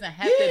 It doesn't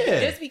have Yeah. to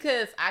just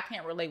because I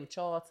can't relate with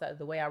y'all to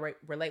the way I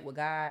relate with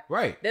God.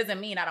 Right. Doesn't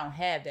mean I don't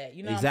have that.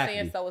 You know Exactly. what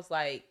I'm saying? So it's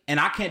like And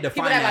I can't define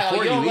people that that like, oh,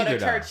 for you you don't go either.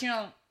 to church, though. you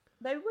don't.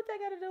 Baby, what that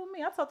got to do with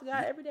me? I talk to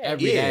God every day.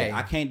 Every Yeah, day.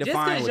 I can't Just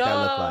define 'cause what that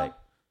look y'all- like.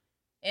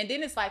 And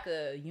then it's like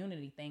a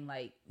unity thing.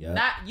 Like, Yep.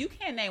 not you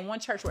can't name one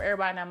church where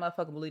everybody in that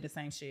motherfucker believe the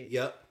same shit.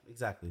 Yep,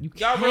 exactly.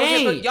 Y'all real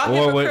Can't. y'all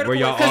Or where hypocritical.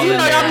 y'all as Because all you in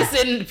know hell. y'all there. be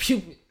sitting in the pew.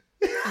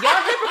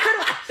 Y'all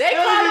hypocritical. They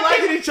don't call be the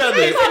liking people- each other.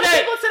 They call the That-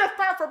 people to the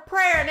front for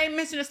prayer, and they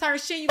mention a certain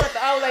shit. You got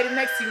the old lady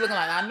next to you looking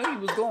like, I knew you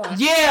was going.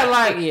 Yeah,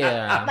 like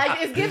yeah.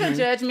 Like it's giving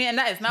judgment, and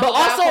that is not. But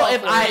what God also, called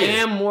if for. I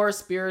am more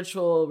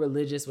spiritual,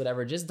 religious,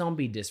 whatever, just don't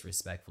be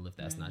disrespectful if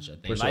that's not your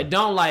thing. For sure. Like,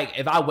 don't like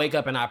if I wake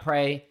up and I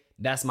pray,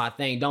 that's my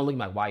thing. Don't look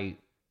like why you.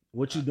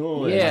 What you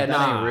doing? Yeah, Like, that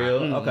nah. ain't real.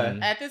 Mm-mm. Okay.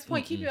 at this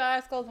point, keep your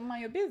eyes closed and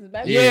mind your business,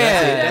 baby. Yeah,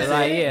 that's it. that's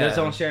like, it. yeah. Just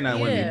don't share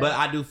nothing with me. Yeah. But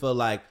I do feel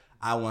like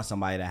I want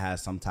somebody that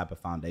has some type of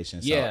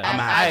foundation. So Yeah. I'm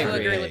I gonna do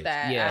agree agree with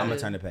that. Yeah. I I'm gonna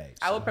do. turn the page.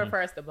 I would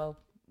prefer us to both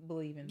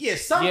believe in. Yeah,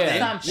 something. Yeah,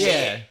 Some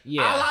yeah, shit.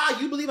 yeah.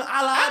 Allah, you believe in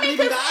Allah. I mean, believe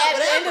in because God. at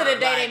the end of the whatever.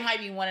 day, they Like, might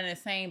be one and the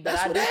same, but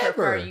That's I do whatever.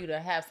 prefer you to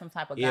have some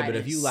type of yeah, guidance. but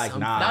if you like, Some-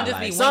 nah, don't just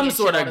like, be some winging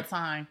sort shit all of- the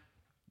time.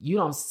 You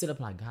don't sit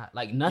up like God,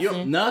 like you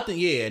nothing. nothing.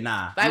 Yeah,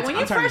 nah. Like when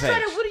I'm you turning the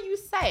frustrated, page. what do you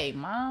say,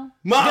 Mom?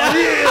 Mom,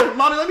 yeah,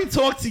 mommy, let me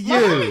talk to you.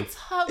 Let me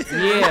talk to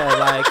you. Yeah,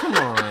 like come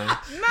on. No.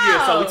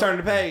 Yeah, so we turn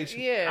the page.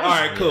 Yeah. All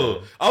right,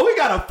 cool. Oh, we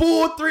got a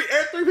full three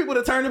people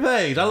to turn the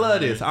page. I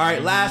love this. All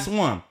right, last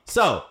one.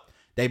 So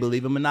they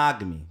believe in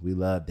monogamy. We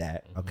love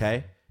that.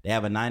 Okay. They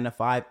have a 9 to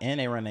 5 and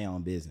they run their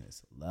own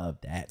business. Love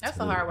that. That's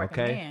too, a hard-working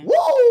okay? man.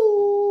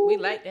 Woo! We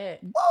like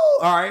that. Woo!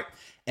 All right.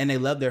 And they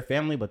love their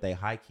family, but they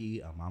high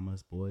key a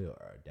mama's boy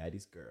or a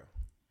daddy's girl.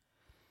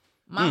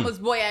 Mama's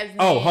boy as in,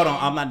 Oh, hold on.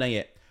 I'm not done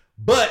yet.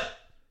 But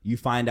you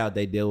find out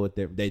they deal with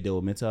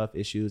mental health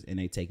issues and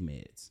they take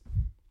meds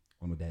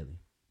on the daily.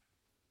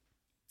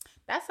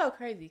 That's so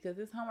crazy because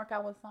this homework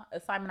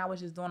assignment I was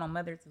just doing on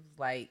mothers was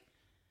like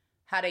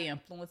how they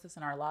influence us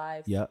in our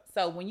lives. Yep.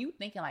 So when you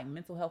thinking like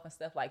mental health and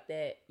stuff like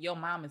that, your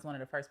mom is one of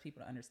the first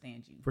people to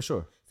understand you. For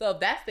sure. So if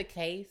that's the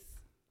case,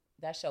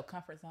 that's your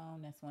comfort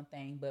zone. That's one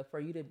thing. But for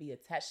you to be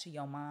attached to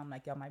your mom,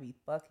 like y'all might be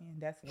fucking,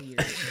 that's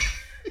weird.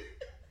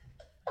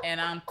 And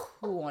I'm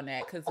cool on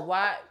that. Cause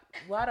why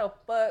the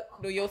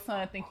fuck do your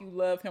son think you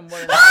love him more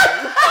than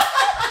I do?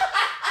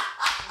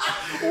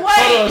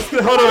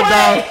 Wait, Hold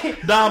on,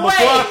 wait, Dom,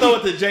 before I wait. throw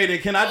it to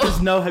Jaden, can I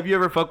just know, have you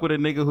ever fucked with a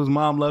nigga whose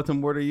mom loved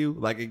him more than you?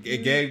 Like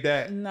it gave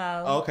that?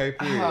 No. Okay,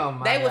 period.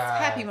 my They was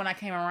God. happy when I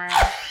came around.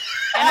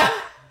 And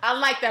I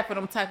like that for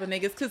them type of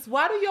niggas. Cause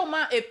why do your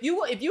mom if you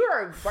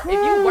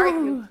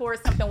work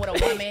towards something with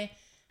a woman,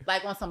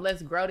 like on some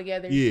let's grow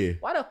together, Yeah.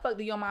 why the fuck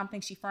do your mom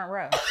think she front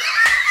row?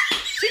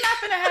 She not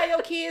finna have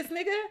your kids,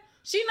 nigga.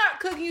 She not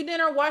cooking you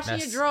dinner, washing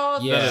That's- your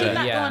drawers. yeah, She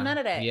not yeah, doing none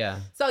of that. yeah.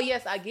 So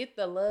yes, I get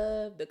the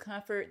love, the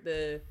comfort,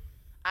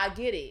 I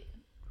get it.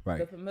 Right.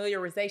 The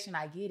familiarization,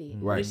 I get it.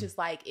 But Right. it's just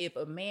like if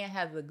a man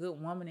has a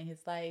good woman in his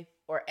life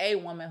or a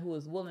woman who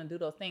is willing to do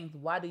those things,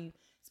 why do you,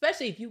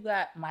 especially if you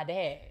got my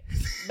dad,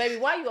 baby,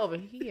 why you over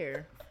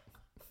here?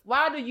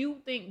 Why do you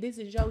think this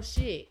is your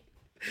shit?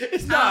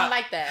 It's I don't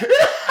like that.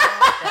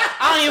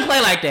 I don't even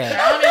play like that.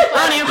 I don't even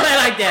I don't even play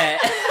like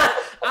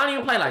that. I don't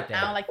even play like that.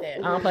 I don't like that.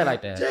 I don't play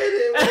like that.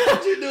 Jaden,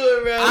 what you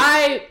doing,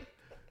 bro?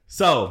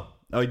 So,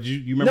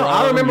 you remember No, all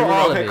I of them? remember You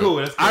all of okay, it. cool.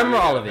 That's I remember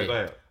cool. all of Okay, it. go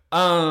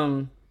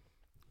ahead.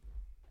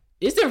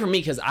 It's different for me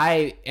because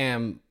I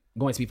am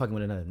going to be fucking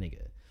with another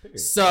nigga.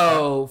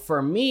 So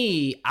for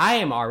me, I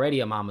am already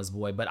a mama's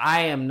boy, but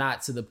I am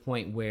not to the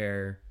point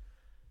where,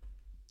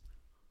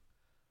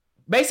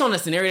 based on the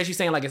scenario that you're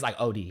saying, like it's like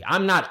OD.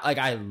 I'm not like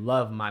I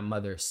love my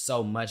mother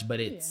so much, but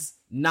it's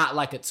not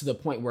like to the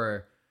point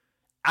where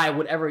I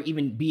would ever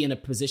even be in a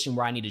position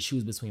where I need to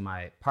choose between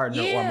my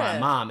partner or my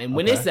mom. And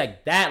when it's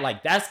like that,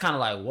 like that's kind of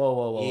like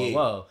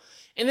whoa.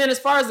 And then as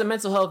far as the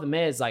mental health and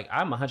meds, like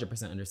I'm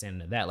 100%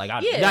 understanding of that. Like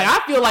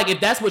I feel like if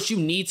that's what you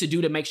need to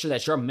do to make sure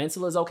that your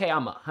mental is okay,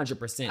 I'm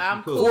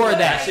 100% cool. for that.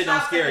 That shit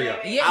don't scare you.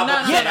 That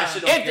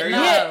shit don't scare you.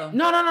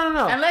 No.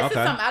 Unless it's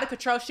some out of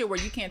control shit where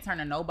you can't turn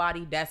to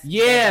nobody. That's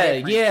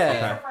different.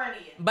 Schizophrenia.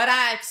 But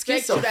I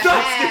expect you to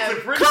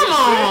have. have. Come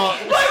on.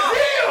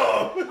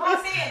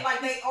 I'm saying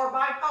like they or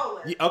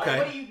bipolar. Yeah, okay.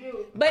 Like, what do you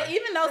do? But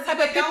even those type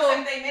of If they people,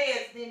 don't take their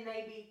meds, then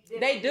they be.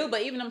 they do.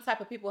 But even them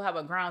type of people have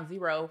a ground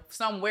zero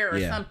somewhere or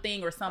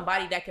something or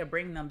somebody that can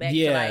bring them back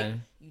to like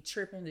you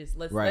tripping. Just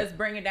let's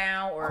bring it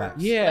down or let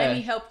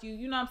me help you.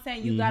 You know what I'm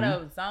saying? You got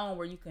a zone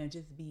where you can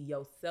just be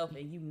yourself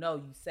and you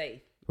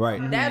safe.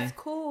 Right. That's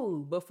cool.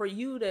 But for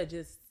you to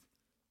just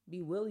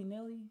be willy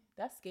nilly,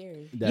 that's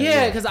scary.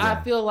 Because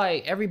I feel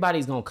like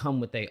everybody's gonna come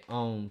with their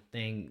own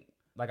thing.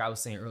 Like I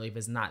was saying earlier, if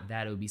it's not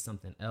that, it would be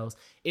something else.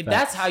 If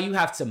that's how you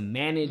have to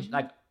manage,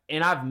 like,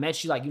 and I've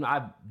met you, like,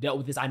 I've dealt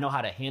with this. I know how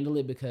to handle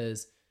it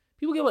because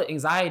people get with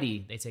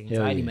anxiety. They take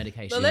anxiety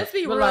medication. But let's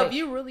be real. Like, if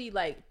you really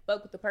like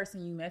fuck with the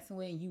person you messing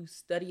with, and you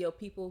study your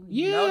people.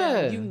 You know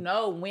them, you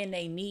know when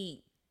they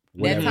need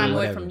that time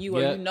away from you,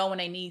 or you know when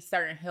they need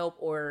certain help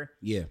or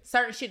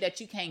certain shit that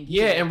you can't give.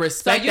 Yeah, and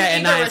respect that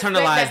and not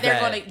internalize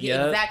that.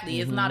 Exactly.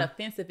 It's not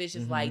offensive. It's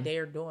just like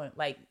they're doing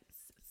like.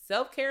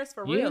 Self-care is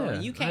for real.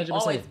 And you can't 100%.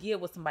 Always give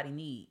what somebody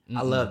needs.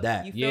 I love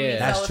that. You feel me?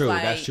 That's so true.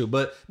 like, that's true.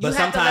 But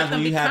sometimes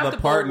when you have a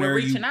partner,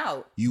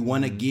 you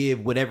want to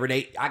give whatever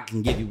I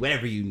can give you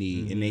whatever you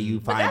need, and then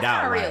you find out.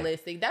 That's not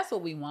realistic. That's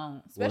what we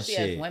want, especially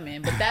as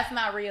women. But that's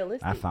not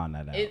realistic. I found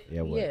that out.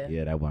 That wasn't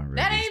realistic.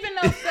 That ain't even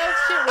no self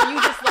shit where you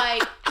just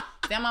like.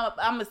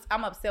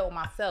 I'm upset with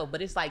myself,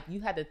 but it's like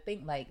you had to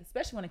think like,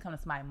 especially when it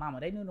comes to my mama,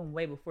 they knew them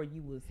way before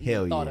you was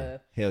thought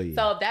of. Hell yeah.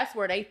 So that's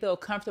where they feel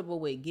comfortable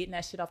with getting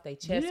that shit off their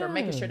chest or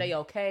making sure they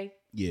okay.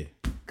 Yeah.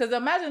 Cause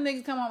imagine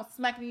niggas come on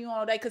smacking you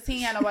all day cause he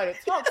ain't had nobody to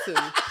talk to.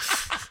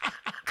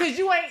 Cause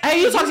you ain't. Hey,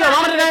 you talk to your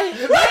mama today?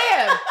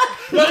 Yeah.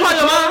 You call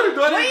your mom? You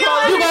go over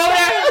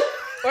there?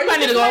 Or you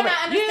just might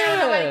not understand where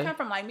nobody come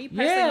from. Like me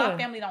personally, my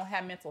family don't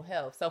have mental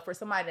health. So for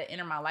somebody to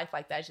enter my life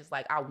like that, it's just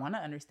like, I want to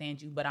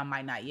understand you, but I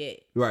might not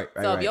yet. Right.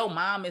 So if your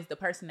mom is the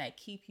person that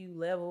keep you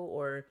level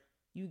or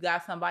you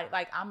got somebody,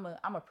 like I'm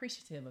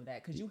appreciative of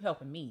that because you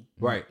helping me.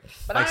 Right.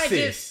 But like I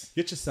sis,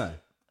 get your son.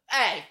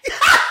 Hey,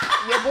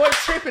 your boy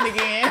tripping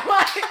again.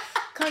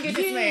 Come get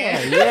this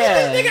man.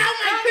 Yeah. This nigga out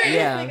my crib. This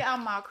nigga out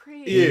my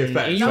crib.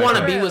 Yeah, and you want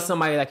to be with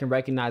somebody that can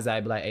recognize that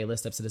and be like, hey,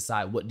 let's step to the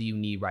side. What do you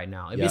need right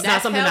now? If it's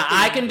not something that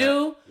I can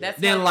do,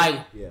 then like,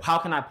 how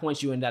can I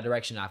point you in that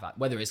direction?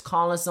 Whether it's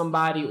calling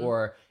somebody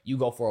or you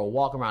go for a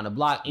walk around the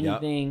block,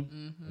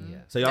 anything. Yeah.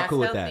 So y'all cool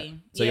with that?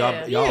 So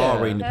y'all all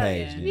reading the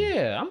page?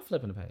 Yeah, I'm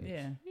flipping the page.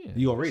 Yeah.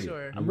 You gonna read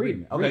it? I'm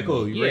reading it. Okay,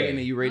 cool. You reading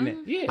it? You reading it?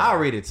 Yeah. I'll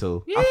read it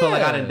too. I feel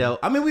like I done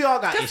dealt. I mean, we all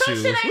got issues. I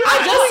just said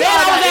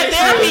I was at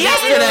therapy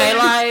yesterday.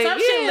 Like, some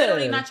shit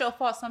literally not your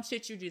fault. Some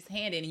shit you just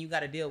handed and you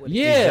got to deal with.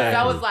 Yeah. Exactly. So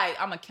I was like,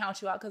 I'm gonna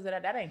count you out because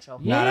that ain't your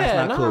fault. Nah,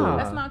 that's not cool.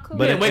 That's not cool.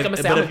 But wake up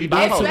and say, I'm gonna be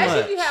bipolar. Especially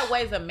if you have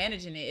ways of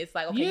managing it. It's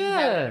like, okay, you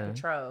have it under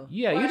control.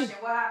 Yeah. What happens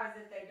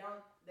if they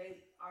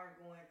aren't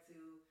going to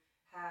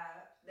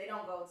have? They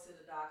don't go to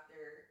the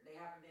doctor. They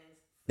haven't been.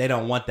 They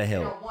don't want the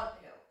help. They don't want the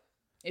help.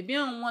 If you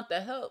don't want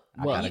the help,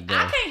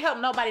 I can't help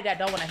nobody that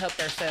don't want to help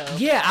themselves.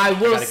 Yeah, I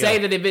will say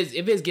that if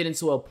it's getting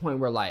to a point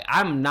where like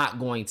I'm not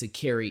going to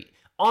carry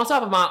on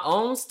top of my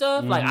own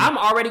stuff, like I'm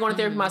already going to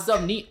therapy myself.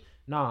 I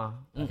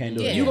can't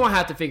do it. You're gonna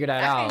have to figure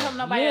that out. I can't help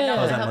nobody that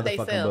knows to help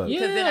themselves.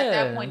 Because then at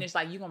that point, it's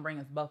like you're gonna bring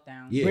us both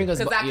down.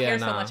 Because I care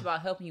so much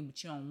about helping you,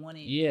 but you don't want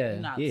it. You're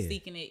not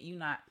seeking it. You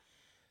not.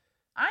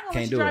 I ain't gonna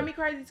let you drive me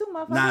crazy too,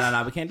 motherfucker.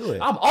 Nah, we can't do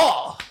it. I'm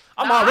already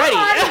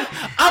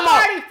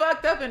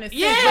fucked up in a sense.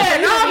 Yeah,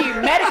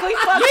 no, medically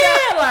fucked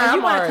up. Like,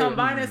 you want to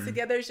combine us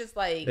together? It's just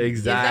like,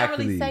 is that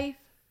really safe?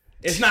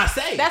 It's not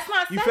safe. That's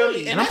not safe. You feel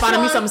me? And I'm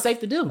finding me something safe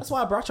to do. That's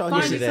why I brought y'all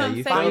here today.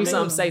 You find me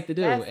something safe to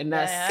do, and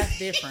that's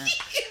different.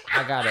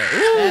 I got it.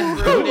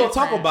 We're gonna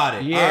talk about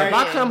it. Yeah, if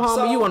I come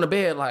home and you on the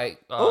bed,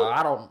 like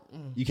I don't.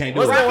 You can't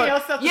do it.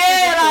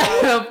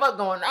 Yeah, like fuck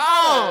going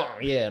on.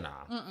 Yeah, nah.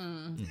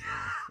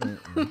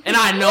 And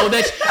I know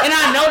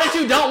that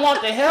you don't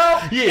want the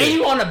help. Yeah. And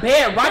you on the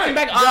bed rocking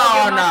back.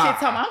 Oh no!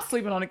 I'm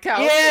sleeping on the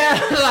couch. Yeah,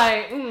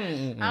 like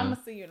I'm gonna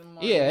see you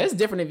tomorrow. Yeah, it's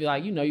different if you're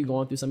like you're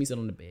going through something. You sit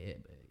on the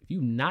bed, but if you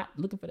not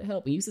looking for the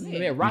help and you sit in the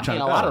bed rocking,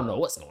 I don't know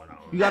what's going on.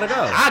 You gotta go.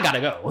 I gotta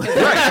go.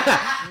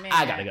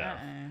 I gotta go.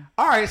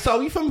 All right, so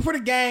you feel me for the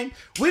game?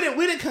 We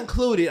didn't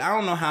conclude it. I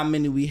don't know how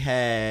many we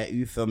had.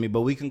 You feel me? But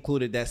we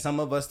concluded that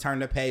some of us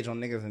turned the page on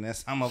niggas, and then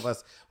some of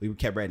us we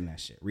kept reading that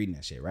shit,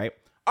 right?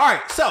 All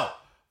right, so.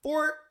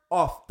 For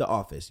Off the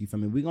Office, you feel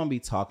me? We're going to be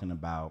talking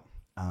about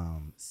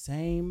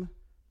same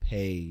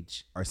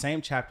page or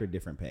same chapter,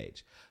 different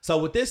page. So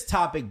with this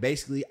topic,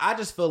 basically, I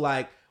just feel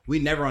like we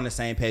never on the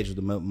same page with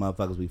the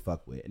motherfuckers we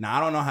fuck with. Now,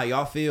 I don't know how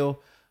y'all feel,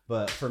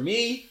 but for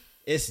me,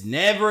 it's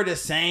never the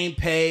same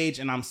page,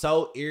 and I'm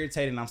so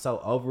irritated and I'm so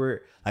over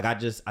it. Like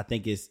I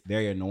think it's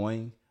very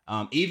annoying.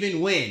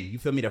 Even when you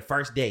feel me, the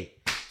first date,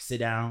 sit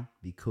down,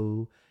 be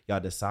cool. Y'all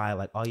decide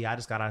like, oh yeah, I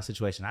just got out of a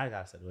situation. I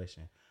got a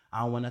situation.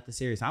 I don't want nothing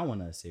serious. I don't want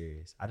nothing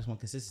serious. I just want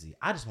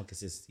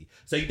consistency.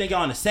 So you think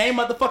y'all on the same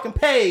motherfucking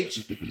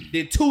page?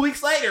 Then 2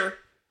 weeks later,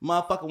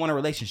 motherfucker want a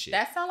relationship.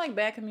 That sounds like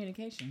bad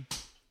communication.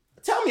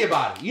 Tell me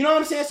about it. You know what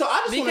I'm saying? So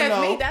I just want to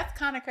know. Because me, that's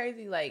kind of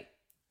crazy. Like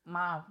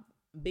my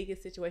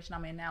biggest situation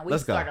I'm in now, we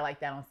started like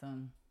that on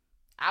some.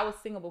 I was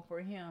single before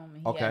him,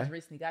 and he had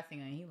recently got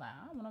single, and he like,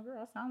 I don't want a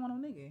girl, so I don't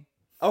want no nigga.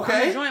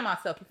 Okay. I'm enjoying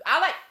myself.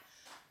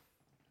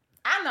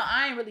 I know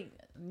I ain't really,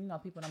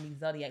 people don't be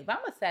zodiac, but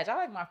I'm a Sag. I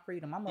like my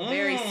freedom. I'm a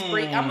very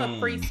I'm a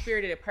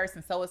free-spirited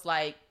person. So it's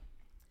like,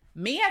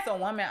 me as a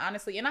woman,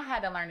 honestly, and I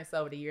had to learn this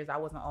over the years. I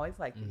wasn't always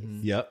like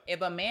this. Yep.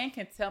 If a man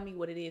can tell me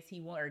what it is he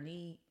want or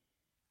need,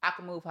 I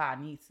can move how I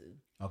need to.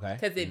 Okay.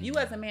 Because if you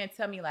as a man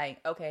tell me like,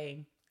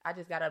 okay, I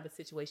just got out of a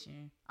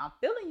situation, I'm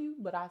feeling you,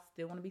 but I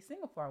still want to be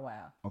single for a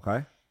while.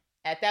 Okay.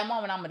 At that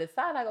moment, I'm going to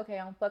decide like, okay,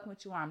 I'm fucking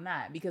with you or I'm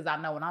not, because I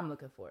know what I'm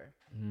looking for.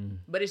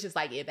 But it's just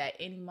like, if at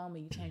any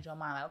moment you change your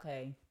mind, like,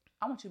 okay,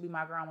 I want you to be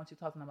my girl, I want you to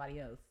talk to nobody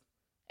else.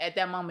 At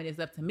that moment, it's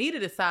up to me to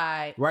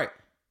decide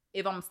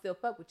if I'm still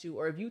fuck with you,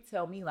 or if you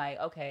tell me like,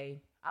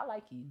 okay, I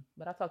like you,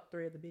 but I talked to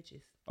 3 other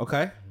bitches.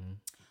 Okay.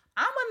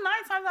 I'm a 9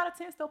 times out of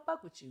 10 still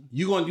fuck with you.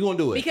 You gonna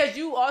do it. Because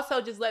you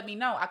also just let me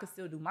know I can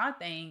still do my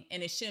thing,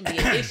 and it shouldn't be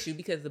an issue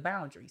because of the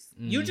boundaries.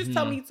 You just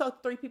told me you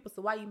talked to 3 people,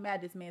 so why you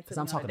mad this man took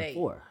me on a date? I'm talking to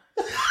 4.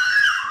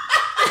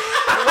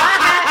 Why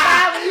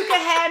have 5 when you can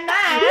have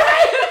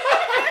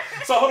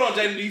 9? So hold on,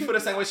 Jaden. Do you feel the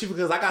same way she feels?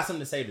 Because I got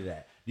something to say to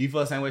that. Do you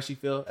feel the same way she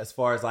feel? As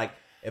far as like,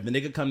 if a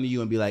nigga come to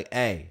you and be like,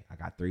 hey, I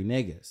got 3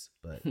 niggas,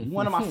 but you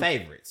one of my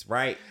favorites,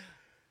 right?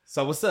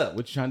 So what's up?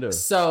 What you trying to do?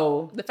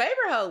 So the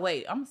favorite hoe.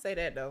 Wait, I'm gonna say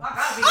that though. I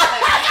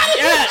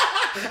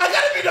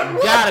gotta be the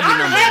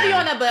favorite. I'm heavy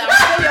on that, but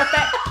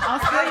I'm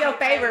still your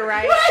favorite,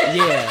 right?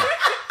 Yeah.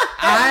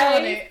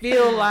 I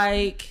feel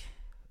like,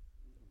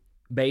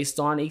 based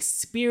on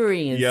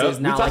experiences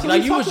now,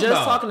 like you was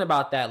just talking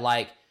about that,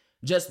 like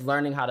just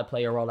learning how to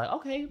play a role. Like,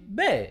 okay,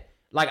 bet.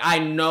 Like I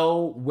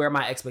know where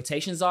my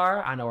expectations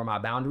are. I know where my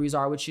boundaries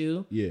are with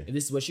you. Yeah. If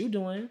this is what you're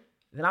doing,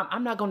 then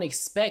I'm not going to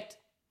expect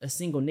a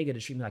single nigga to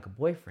treat me like a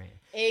boyfriend.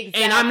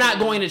 Exactly. And I'm not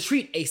going to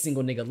treat a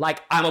single nigga like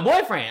I'm a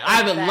boyfriend. I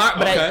haven't learned,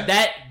 but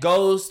that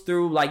goes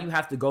through, like, you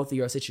have to go through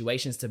your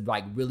situations to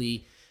like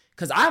really,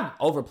 because I've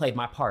overplayed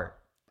my part.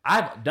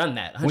 I've done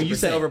that. 100%. When you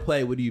say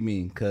overplayed, what do you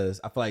mean?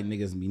 Because I feel like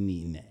niggas be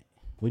needing that.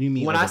 What do you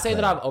mean? When I say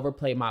that I've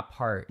overplayed my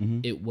part,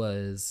 it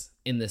was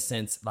in the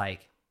sense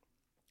like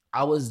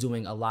I was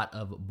doing a lot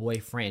of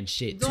boyfriend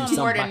shit. Doing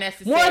more than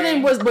necessary. More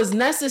than was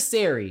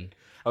necessary.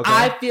 Okay.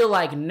 I feel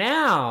like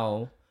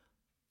now,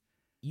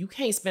 you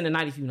can't spend the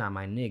night if you're not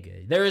my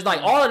nigga. There is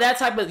like all of that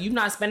type of, you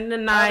not spending the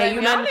night.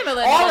 You not even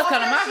let niggas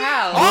come to my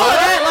house.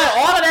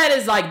 All of that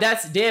is like,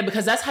 that's dead,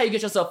 because that's how you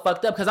get yourself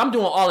fucked up. Because I'm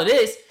doing all of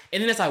this,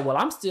 and then it's like, well,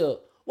 I'm still.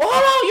 Well,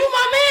 hold on, you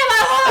my man.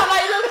 Like, hold on,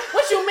 like,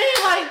 what you mean?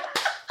 Like,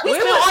 we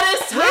spent all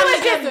this time. We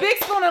was just Big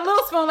Spoon and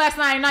Little Spoon last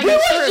night.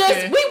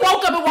 We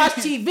woke up and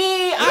watched TV.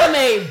 I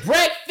made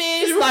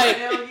breakfast.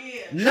 Like,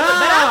 nah.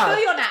 But I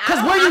feel you on that.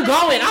 Because where you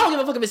going? I don't give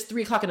a fuck if it's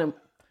 3:00 in the.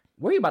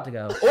 Where you about to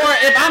go? Or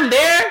if I'm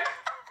there,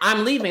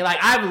 I'm leaving. Like,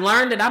 I've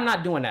learned that I'm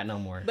not doing that no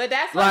more. But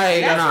that's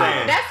like,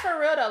 that's for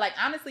real though. Like,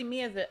 honestly,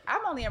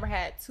 I've only ever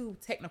had 2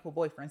 technical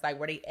boyfriends. Like,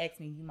 where they ask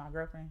me, "You my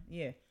girlfriend?"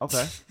 Yeah.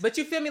 Okay. But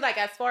you feel me? Like,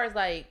 as far as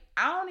like,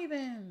 I don't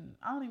even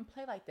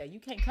play like that. You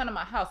can't come to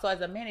my house. So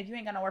as a man, if you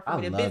ain't got nowhere for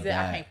me to visit,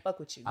 I can't fuck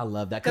with you. I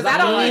love that because I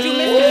don't need you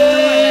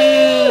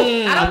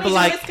misconstruing nothing. I don't need you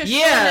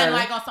misconstruing nothing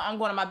like on I'm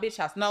going to my bitch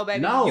house. No,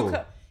 baby.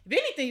 No. If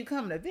anything, you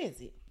come to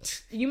visit.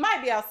 You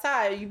might be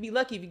outside. You'd be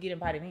lucky if you get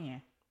invited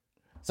in.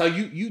 So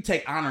you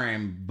take honor in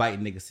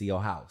inviting niggas to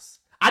your house.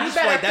 I just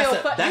feel like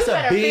that's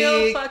a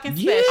big.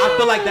 I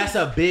feel like that's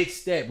a big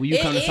step when you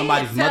come to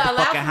somebody's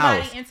motherfucking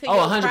house.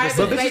 100%.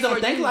 But bitches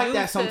don't think like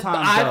that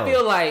sometimes. I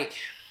feel like.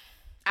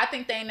 I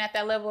think they ain't at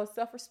that level of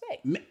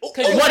self-respect.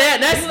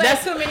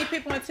 That's too many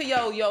people into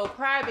your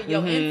private,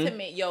 your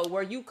intimate,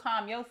 where you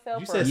calm yourself.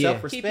 You said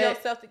self-respect. Keep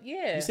yourself.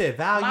 You said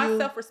value. My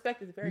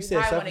self-respect is very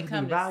high when it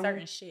comes to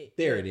certain shit.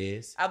 There it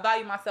is. I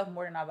value myself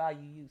more than I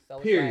value you. So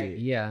period. It's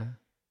like, yeah.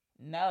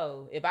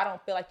 No, if I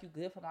don't feel like you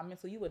good for my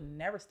mental, you would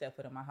never step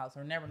foot in my house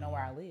or never know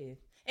where I live.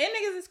 And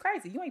niggas is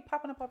crazy. You ain't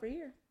popping up over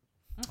here.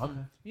 Okay.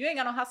 You ain't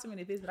got no house for me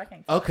to visit. I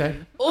can't. Okay.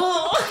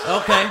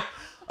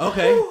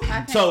 Okay.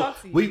 So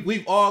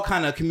we've all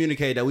kind of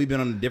communicated that we've been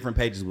on different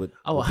pages with.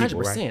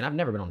 100%. Right? I've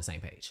never been on the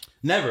same page.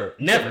 Never.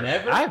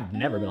 I've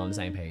never been on the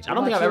same page. I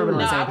don't think I've ever been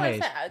on the same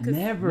page.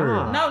 Never.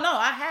 No,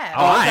 I have.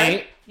 Oh, I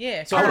ain't.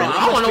 Yeah. So I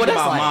want to know what that's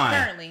like.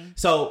 Currently.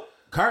 So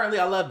currently,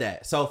 I love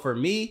that. So for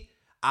me,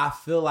 I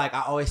feel like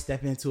I always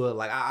step into it.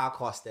 Like I'll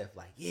call Steph.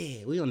 Like,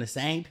 yeah, we on the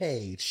same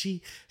page.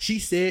 She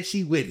said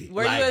she with it.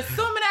 Were you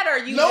assuming that, or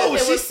you? No,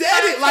 she said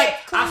it. Like,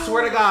 I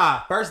swear to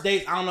God, first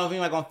dates. I don't know if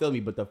anybody gonna feel me,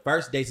 but the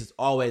first dates is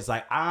always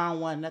like, I don't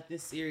want nothing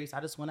serious.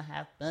 I just want to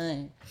have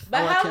fun.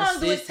 But how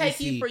long do it take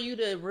you for you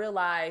to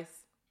realize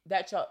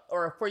that y'all,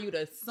 or for you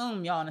to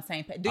assume y'all on the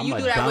same page? Do I'm you a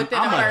do that dumb- within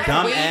I'm the a first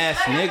dumb week? ass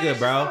nigga,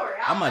 bro. Story.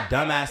 I'm a I'll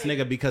dumb tell ass you.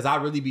 nigga because I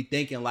really be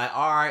thinking like,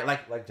 all right,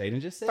 like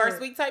Jaden just said, First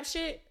week type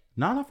shit?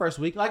 No, not first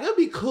week. Like it'll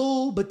be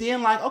cool, but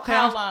then like, okay,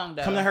 How I'll long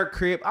though? come to her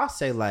crib. I'll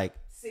say like,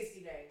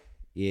 60 days.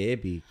 yeah,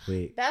 it'd be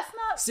quick. That's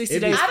not 60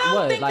 It'd be- days. I don't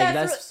what? think Like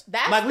that's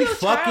Like we still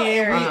trial fucking,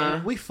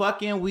 error. we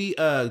fucking, we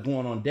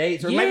going on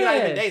dates, or maybe not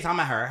Yeah. even dates. I'm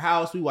at her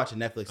house. We watching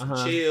Netflix and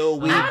Uh-huh. chill.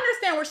 We I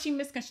understand where she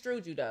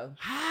misconstrued you though.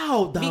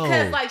 how though?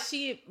 Because like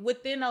she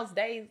within those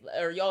days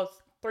or y'all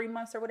 3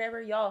 months or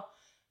whatever, y'all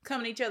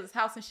come to each other's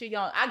house and shit,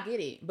 y'all. I get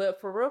it,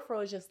 but for real,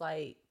 it's just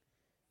like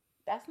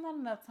that's not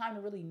enough time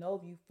to really know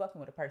if you fucking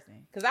with a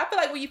person. Because I feel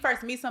like when you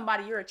first meet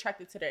somebody, you're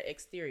attracted to their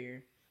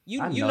exterior.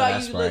 You I you know know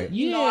that's you look, right.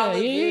 you know I look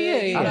Yeah, good.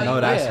 yeah, You yeah. know, I know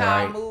you that's look how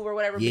I right. move or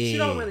whatever. But you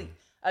don't Yeah. really.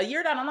 A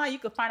year down the line, you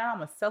could find out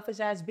I'm a selfish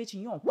ass bitch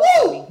and you don't fuck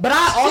with me. But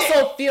I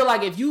also feel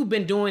like if you've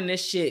been doing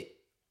this shit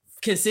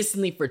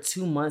consistently for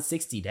 2 months,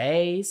 60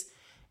 days,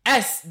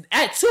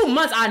 at 2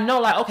 months, I know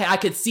like, okay, I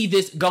could see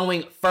this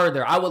going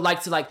further. I would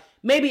like to like,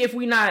 maybe if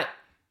we're not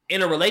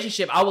in a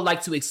relationship, I would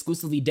like to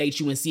exclusively date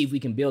you and see if we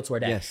can build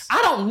toward that. Yes.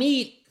 I don't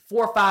need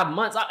 4 or 5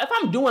 months. If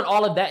I'm doing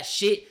all of that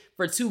shit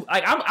for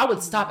I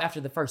would stop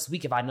after the first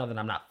week if I know that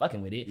I'm not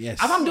fucking with it.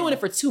 Yes. If I'm doing it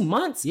for 2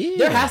 months, Yeah.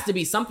 there has to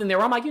be something there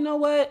where I'm like, you know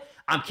what?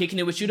 I'm kicking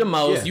it with you the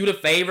most, Yeah. you the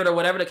favorite or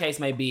whatever the case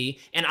may be,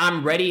 and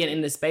I'm ready and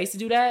in the space to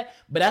do that.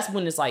 But that's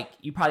when it's like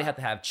you probably have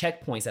to have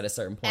checkpoints at a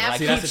certain point.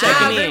 Like Absolutely. keep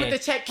checking I agree in,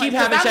 with the checkpoints. keep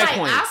having 'Cause I'm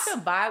checkpoints. Like, I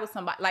could vibe with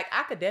somebody. Like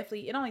I could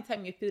definitely. It only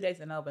take me a few days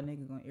to know, but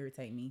nigga gonna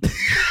irritate me.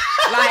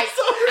 Like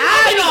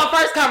I know our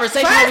first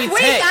conversation when we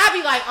first week, text. I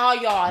be like, oh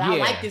y'all, I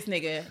Yeah. like this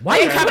nigga. Why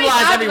you Next capitalize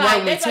week, I every be word like,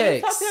 when we they be like,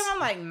 you talk text? to him, I'm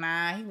like,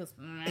 nah, he was.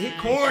 He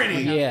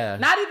corny. Yeah.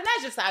 Not even that.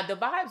 Just the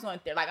vibes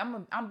weren't there. Like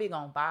I'm big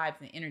on vibes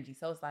and energy.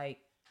 So it's like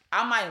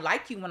I might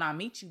like you when I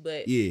meet you,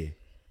 but yeah,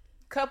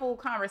 couple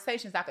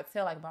conversations I could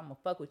tell like if I'm gonna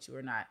fuck with you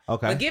or not.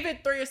 Okay. But give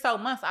it 3 or so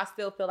months, I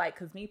still feel like,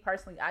 cause me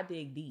personally, I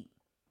dig deep.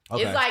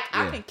 okay. It's like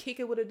yeah. I can kick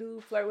it with a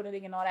dude, flirt with a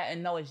nigga and all that,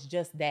 and know it's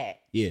just that.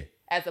 Yeah,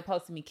 As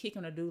opposed to me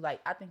kicking a dude,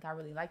 like I think I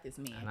really like this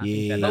man. And I think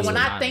Yeah. that But that's when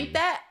what I think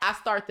that,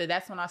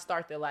 that's when I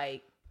start to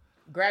like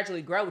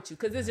gradually grow with you.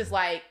 Cause it's just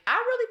like, I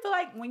really feel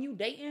like when you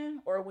dating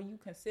or when you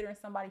considering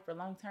somebody for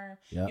long term,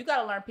 Yep. you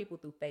gotta learn people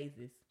through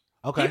phases.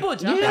 okay. People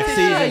jump Yeah, Like into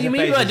seasons you and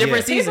mean phases, different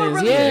yeah. seasons. People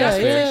really Yeah, jump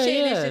into yeah, shit.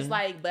 yeah. It's just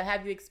like, but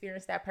have you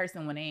experienced that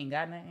person when they ain't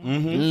got nothing?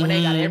 Mhm. When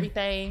they got Mhm.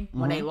 everything?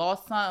 When they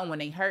lost something? When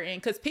they hurting?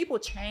 Because people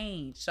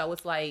change. So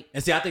it's like,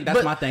 And see, I think that's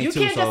but my thing you too.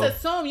 can't So just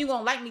assume you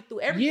gonna like me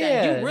through everything.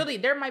 Yeah. You really,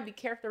 there might be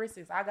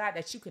characteristics I got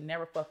that you could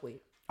never fuck with.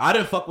 I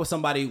didn't fuck with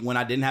somebody when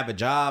I didn't have a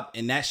job,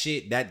 and that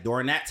shit that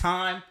during that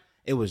time.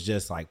 It was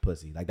just like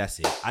pussy. Like that's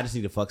it. I just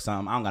need to fuck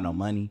something. I don't got no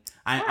money.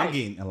 I'm Right.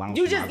 getting along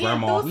You with just my getting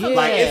grandma. through some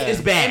Like shit.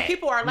 it's bad. And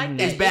people are like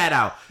that. It's bad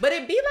out. But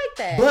it be like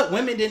that. But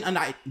women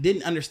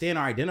didn't understand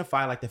or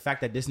identify like the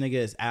fact that this nigga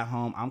is at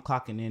home. I'm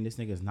clocking in. This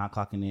nigga is not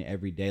clocking in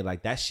every day.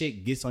 Like that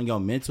shit gets on your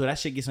mental. That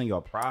shit gets on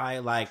your pride.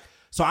 Like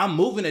so, I'm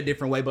moving a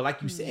different way. But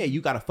like you said,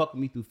 you gotta fuck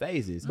with me through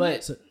phases.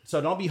 But-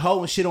 so don't be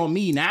holding shit on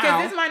me because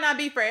now. this might not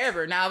be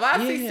forever. Now, if I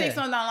see Yeah. 6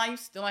 on down the line, you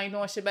still ain't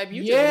doing shit, baby.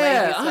 You just Yeah, lazy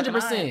as fucking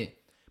 100%.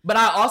 But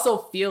I also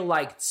feel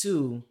like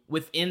too,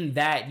 within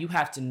that, you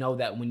have to know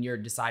that when you're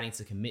deciding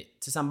to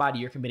commit to somebody,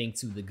 you're committing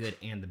to the good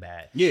and the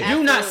bad. Yeah.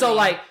 You not so Absolutely.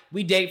 like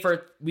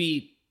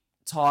we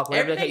talk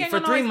whatever Everything the ain't case, for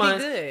gonna 3 always be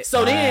months. good.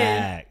 So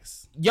then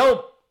Facts.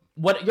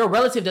 your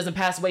relative doesn't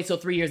pass away till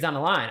 3 years down the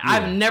line. Yeah.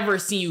 I've never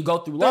seen you go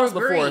through loss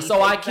before, grief,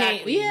 so I can't.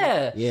 exactly.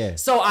 Yeah, Yeah.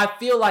 So I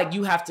feel like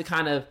you have to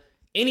kind of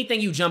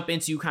anything you jump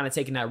into, you kind of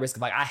taking that risk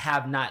of like, I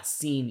have not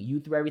seen you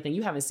through everything.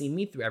 You haven't seen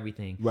me through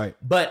everything. Right.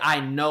 But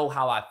I know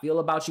how I feel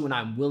about you and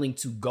I'm willing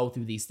to go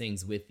through these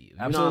things with you. You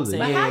Absolutely.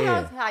 know what But I'm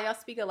saying? Yeah. how y'all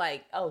speak of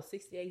like,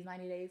 60 days,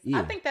 90 days? Yeah.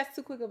 I think that's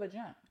too quick of a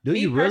jump. Do Me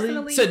you really?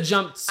 personally, To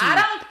jump to. I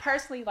don't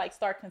personally like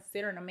start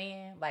considering a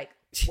man like,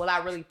 will I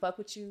really fuck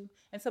with you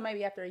until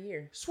maybe after a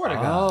year? Swear to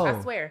God. Oh.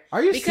 I swear.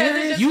 Are you Because serious?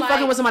 it's just You like,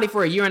 fucking with somebody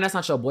for a year and that's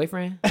not your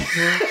boyfriend?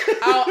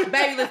 oh,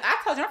 baby, listen, I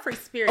told you I'm free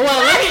spirit. Well,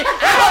 let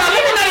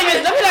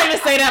me not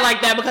even say that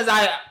like that because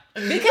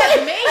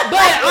because me,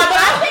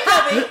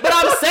 but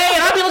I'm saying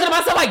I'll be looking at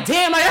myself like,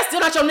 damn, like that's still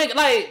not your nigga.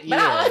 Like, But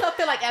yeah. I also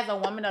feel like as a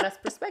woman, though, that's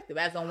perspective.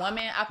 As a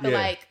woman, I feel Yeah.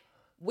 like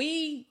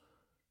we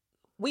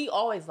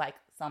always like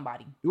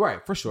somebody.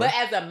 Right, for sure. But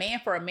as a man,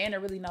 for a man to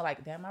really know,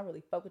 like, damn, I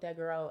really fuck with that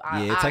girl. Yeah,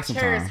 it I takes some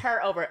cherish time.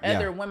 her over Yeah.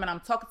 other women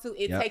I'm talking to.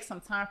 It Yep. takes some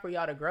time for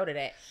y'all to grow to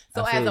that.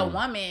 So as a Absolutely.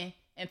 woman,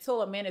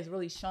 until a man is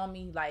really showing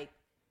me, like,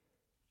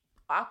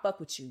 I fuck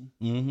with you.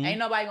 Mhm. Ain't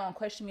nobody gonna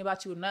question me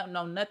about you.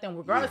 Nothing.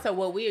 Regardless of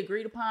what we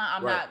agreed upon,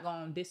 I'm Right. not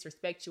gonna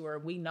disrespect you, or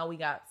we know we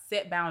got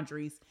set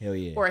boundaries. Hell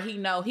yeah. Or he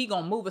know he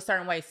gonna move a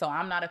certain way, so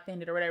I'm not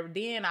offended or whatever.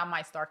 Then I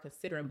might start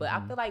considering. But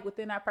Mm-hmm. I feel like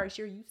within that first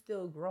year, you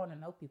still growing to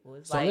know people.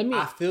 It's So like let me-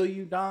 I feel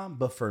you, Dom,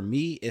 but for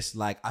me, it's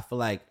like I feel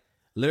like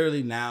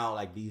literally now,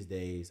 like these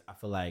days, I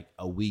feel like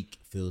a week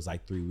feels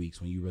like 3 weeks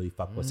when you really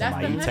fuck with That's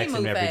somebody. the You text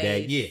them honeymoon every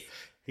day. phase.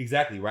 Yeah,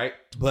 exactly, right?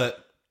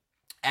 But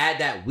add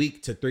that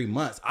week to 3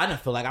 months, I done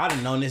feel like I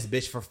done known this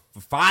bitch for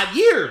 5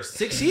 years,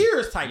 6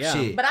 years type Yeah.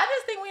 shit. But I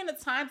just think we in a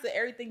times that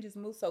everything just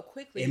moves so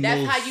quickly. It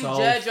That's moves how you so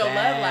judge your love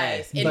fast.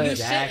 life. And But- you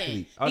Exactly.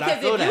 shouldn't. Oh, I Because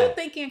feel if that. you're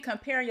thinking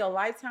comparing your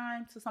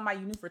lifetime to somebody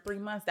you knew for 3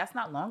 months, that's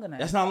not long enough.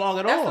 That's not long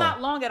at all. That's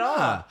not long at all.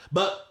 Nah.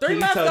 But 3 can you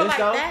months tell go this like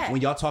though? that.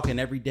 When y'all talking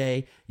every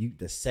day,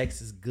 the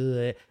sex is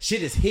good,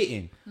 shit is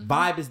hitting,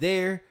 vibe is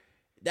there.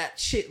 That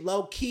shit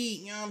low key,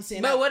 you know what I'm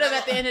saying? But what if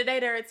at the end of the day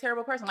they're a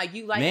terrible person? Like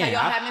you like Man,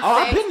 how y'all I- having oh,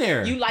 sex. I've been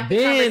there. You like the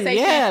Been,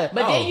 conversation. yeah.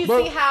 But then you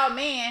but- see how a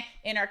man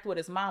interact with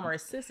his mom or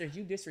his sisters.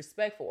 You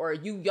disrespectful, or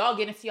y'all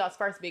get into y'all's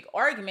first big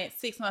argument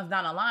 6 months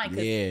down the line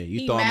because Yeah, you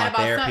he throwing mad my about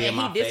therapy something in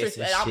my and he face and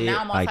disrespect. shit. Now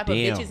I'm all Like, type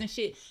damn. of bitches and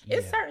shit.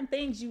 It's certain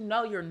things you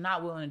know you're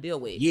not willing to deal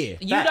with. Yeah,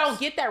 you facts. don't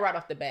get that right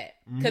off the bat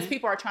because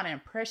people are trying to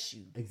impress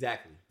you.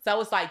 Exactly. So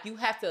it's like you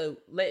have to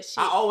let shit.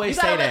 I always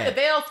you gotta say let that.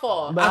 the veils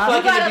fall. But I feel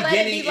you like gotta in the let it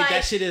beginning, be like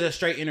that shit is a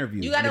straight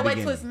interview. you in gotta the wait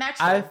till beginning. it's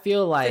natural. I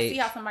feel like, to see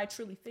how somebody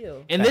truly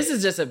feels. and this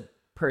is just a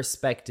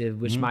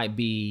perspective, which might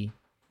be,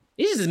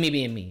 it's just me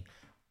being me.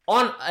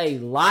 On a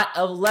lot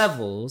of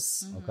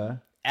levels, Okay.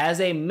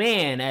 as a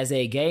man, as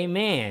a gay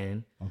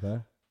man,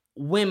 Okay.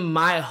 when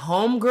my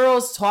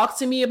homegirls talk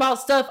to me about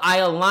stuff, I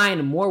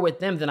align more with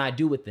them than I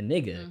do with the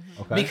nigga.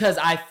 Okay. Because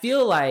I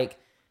feel like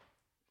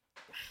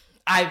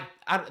I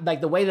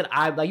like the way that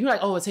I like, you're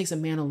like, oh, it takes a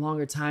man a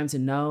longer time to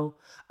know.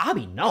 I'll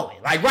be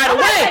knowing like right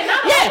away.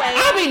 not Yeah,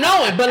 always. I'll be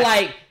knowing. But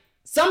like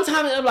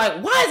sometimes I'm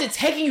like, why is it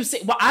taking you?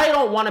 Well, I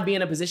don't want to be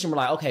in a position where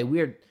like, okay,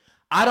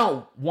 I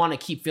don't want to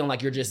keep feeling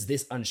like you're just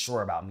this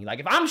unsure about me. Like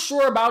if I'm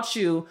sure about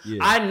you, Yeah.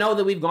 I know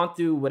that we've gone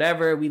through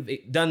whatever,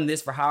 we've done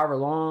this for however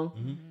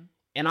long.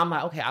 And I'm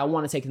like, okay, I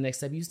want to take the next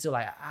step. You still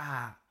like,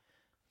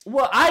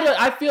 well,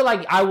 I feel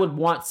like I would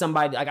want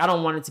somebody, like, I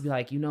don't want it to be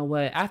like, you know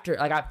what, after,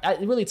 like,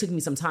 it really took me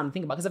some time to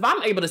think about, because if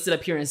I'm able to sit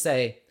up here and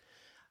say,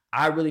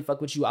 I really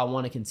fuck with you, I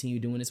want to continue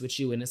doing this with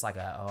you, and it's like,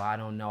 oh, I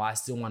don't know, I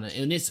still want to,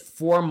 and it's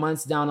 4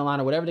 months down the line,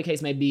 or whatever the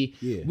case may be,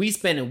 we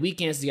spending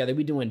weekends together,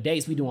 we doing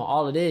dates, we doing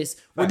all of this,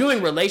 we're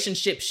doing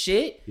relationship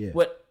shit,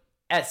 but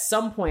at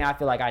some point, I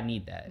feel like I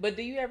need that. But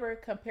do you ever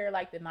compare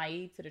like the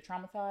naive to the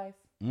traumatized?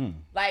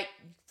 Like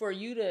for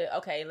you to,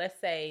 okay,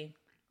 let's say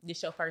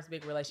this your first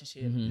big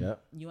relationship.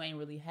 Yep. You ain't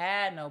really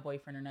had no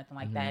boyfriend or nothing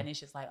like that. And it's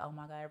just like, oh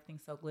my God,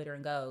 everything's so glitter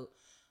and gold.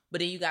 But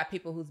then you got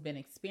people who's been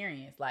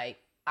experienced. Like,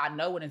 I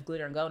know when it's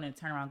glitter and gold and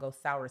turn around and go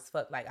sour as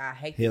fuck. Like, I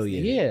hate Hell this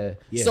yeah. nigga.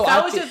 Yeah. So I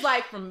I was feel- just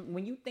like, from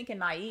when you thinking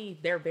naive,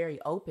 they're very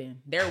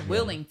open. They're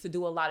willing to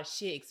do a lot of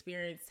shit,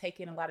 experience, take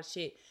in a lot of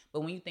shit. But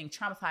when you think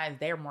traumatized,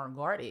 they're more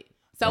guarded.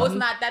 So it's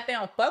not that they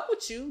don't fuck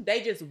with you.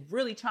 They just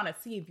really trying to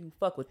see if you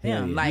fuck with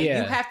them. yeah. Like,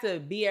 Yeah. you have to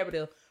be able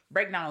to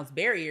break down those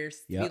barriers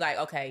to Yep. be like,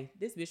 okay,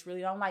 this bitch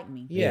really don't like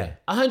me. Yeah, You know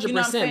what I'm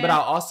 100%. saying? But I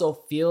also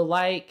feel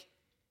like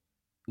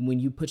when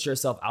you put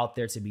yourself out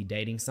there to be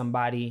dating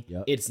somebody,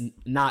 Yep. it's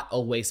not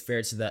always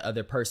fair to the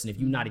other person if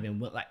you're not even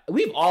like.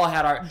 We've all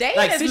had our Dating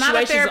like is not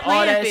a fair situations,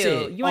 all that playing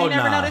field. shit. You ain't Oh,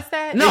 never nah. noticed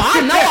that? No,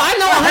 I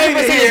know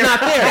 100% it's not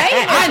there. Dating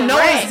is I know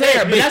great. it's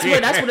there,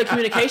 but that's where the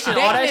communication, all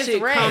that Dating is shit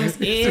great.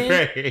 comes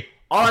in.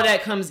 All of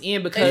that comes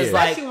in because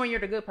Especially like, when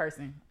you're the good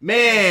person.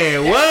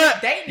 Man,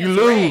 what? dating You is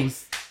great.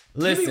 lose.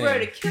 You listen, be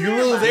ready to kill You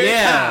lose everybody. every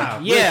yeah,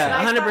 time.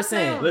 yeah, Listen.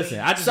 100%. Listen,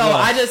 I just So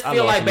lost. I just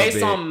feel lost like a little based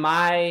bit. on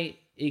my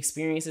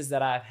experiences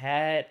that I've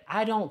had,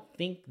 I don't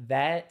think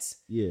that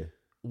Yeah.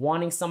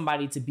 wanting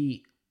somebody to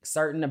be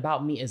certain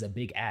about me is a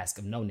big ask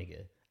of no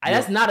nigga.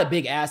 That's not a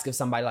big ask of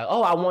somebody like,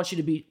 oh, I want you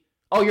to be,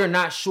 oh, you're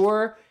not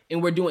sure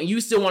and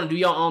you still want to do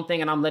your own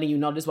thing and I'm letting you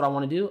know this is what I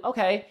want to do.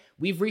 Okay,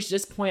 we've reached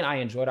this point. I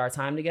enjoyed our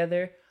time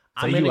together.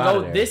 So I'm going to you outta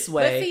go there. this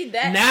way. see,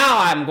 that- now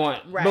I'm going,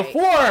 Right.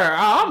 before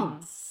I'm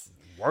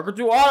working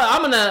through all that. I'm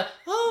going to,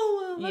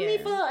 let me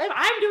Yeah. fuck.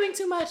 I'm doing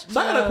too much. So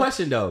I got a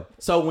question though.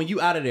 So when you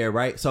out of there,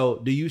 right? So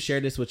do you share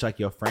this with like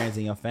your friends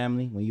and your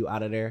family when you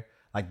out of there?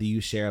 Like, do you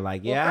share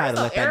like, yeah, I had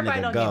to let that everybody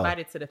nigga don't go? get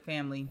invited to the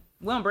family.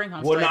 We don't bring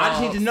home Well, no, straight I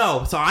just need to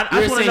dogs. know. So I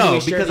You're just want to saying know we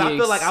share because I the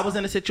feel like I was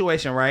in a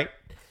situation, right?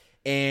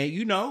 And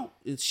you know,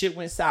 shit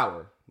went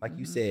sour. Like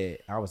you said,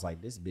 I was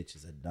like, this bitch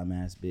is a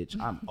dumbass bitch.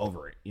 I'm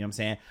over it. You know what I'm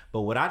saying?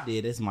 But what I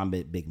did is my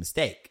big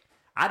mistake.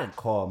 I didn't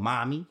call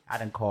mommy. I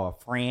didn't call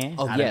friend.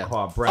 Oh, I yeah. didn't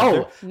call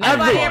brother. Oh, I didn't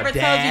Nobody call ever told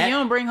you dad. you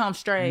don't bring home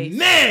strays.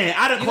 Man,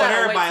 I done You called gotta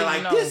wait everybody till like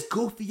you know. this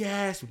goofy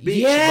ass bitch.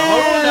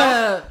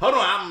 Yeah. But hold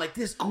on. I'm like,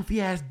 this goofy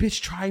ass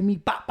bitch tried me.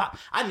 Bop, bop.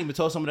 I didn't even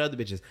tell some of the other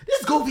bitches.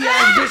 This goofy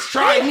ass bitch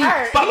tried me.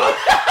 hurt. Bop,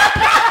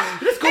 bop.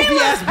 This goofy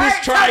ass bitch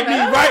hurt, tried me,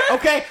 kinda. right?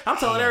 Okay. I'm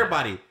telling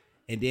everybody.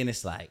 And then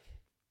it's like,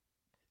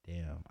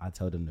 damn, I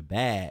told them the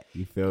bad.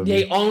 You feel me?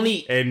 They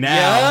only, And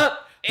now,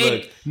 Yup.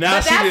 look, now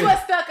But she that's did-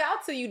 what stuck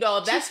out to you,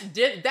 though.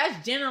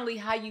 That's generally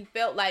how you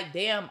felt. Like,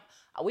 damn,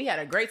 we had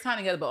a great time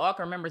together, but all I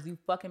can remember is you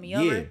fucking me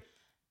over. Yeah.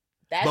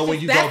 That's But when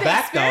just- you that's go the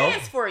back though,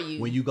 experience for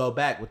you. when you go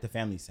back, what the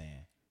family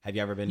saying? Have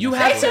you ever been? in You that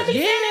have They to- situation?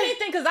 shouldn't be saying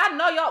anything because I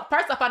know y'all.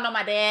 First off, I know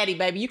my daddy,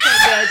 baby. You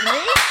can't judge me.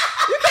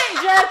 You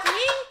can't judge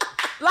me.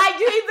 Like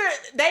you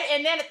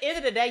and then at the end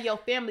of the day, your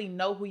family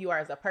know who you are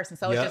as a person.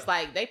 So Yep. it's just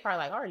like they probably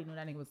like, I already knew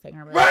that nigga was taking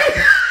her back. Right.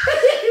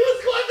 He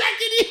was going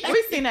back in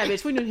We seen that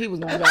bitch. We knew he was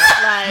going back.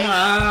 Like you know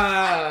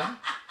what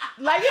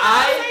I'm saying?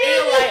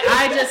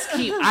 I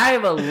feel like I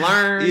have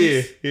learned,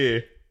 yeah.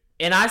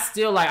 and I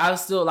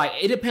was still like,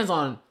 it depends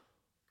on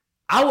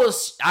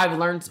I've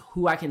learned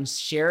who I can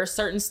share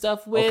certain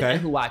stuff with and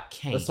who I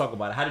can't. Let's talk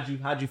about it.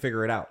 How'd you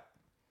figure it out?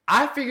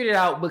 I figured it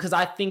out because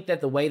I think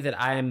that the way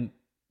that I'm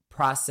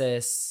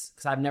processed,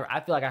 because I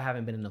feel like I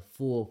haven't been in a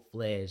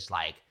full-fledged,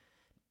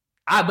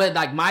 but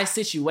like my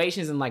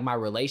situations and like my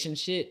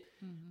relationship,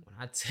 when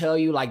I tell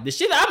you like the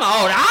shit that I'm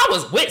on, I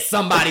was with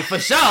somebody for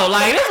sure.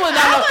 Like this was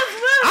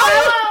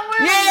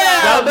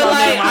but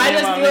like I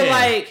just feel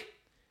like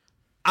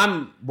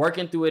I'm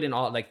working through it and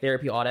all like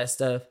therapy, all that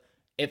stuff.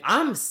 If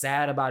I'm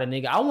sad about a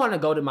nigga, I want to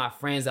go to my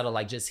friends that'll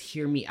like just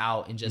hear me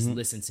out and just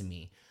listen to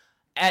me.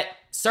 At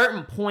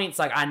certain points,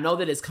 like I know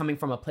that it's coming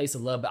from a place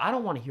of love, but I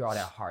don't want to hear all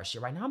that hard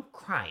shit right now. I'm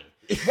crying.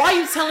 Why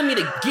are you telling me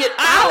to get?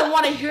 I don't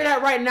want to hear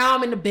that right now.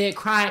 I'm in the bed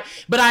crying,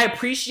 but I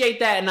appreciate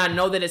that and I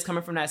know that it's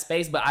coming from that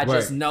space. But I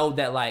just know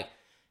that like,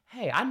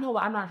 hey, I know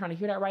I'm not trying to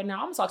hear that right now.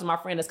 I'm gonna talk to my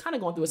friend that's kind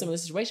of going through a similar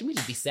situation. We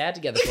just be sad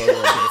together for a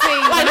little bit.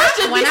 Like,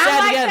 when I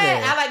like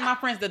that, I like my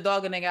friends to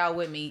dog a nigga out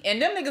with me,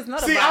 and them niggas know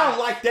the vibe. I don't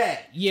like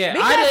that. Yeah,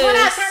 because when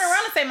I turn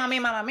around and say my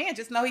man,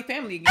 just know he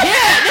family again. Yeah,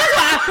 that's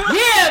why.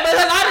 Because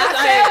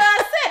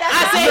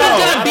I said he's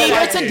gonna be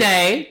here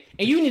today,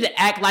 and you need to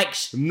act like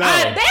no.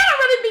 They don't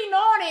really be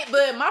knowing it,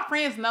 but my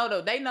friends know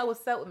though. They know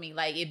what's up with me.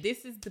 Like if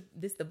this is the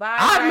vibe.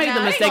 I've made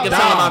the mistake of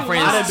telling my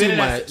friends too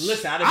much.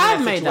 Listen,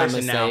 I've made that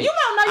mistake. Now. You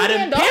don't know you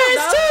getting dogs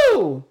parents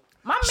too.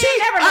 My man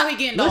never know he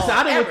getting dogs. Listen,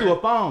 I done went through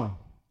a phone.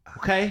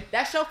 Okay,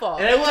 that's your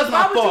fault. And it was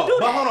my fault.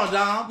 But hold on,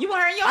 Dom. You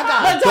weren't in your phone.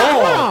 I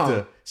got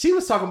dogged. She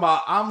was talking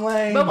about I'm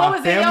lame. But what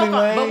was in your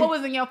phone? But what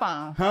was in your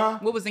phone? Huh?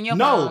 What was in your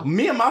phone? No,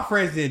 me and my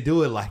friends didn't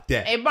do it like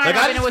that. It might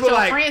have been with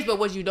your friends, but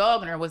was you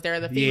dogging her? Was there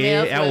the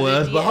females? Yeah, I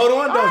was. But hold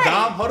on, though,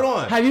 Dom. Hold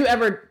on. Have you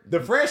ever? The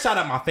friend shot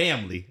at my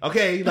family.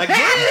 Okay, like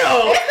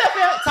damn.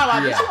 Talk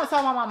about you want to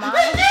talk about my mom?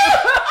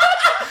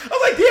 I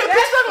was like, damn,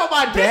 bitch, talk about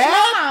my dad.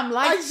 My mom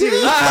likes you.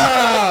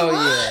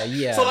 Oh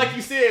yeah. So like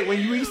you said, when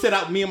you said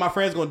out, me and my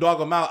friends gonna dog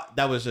them out,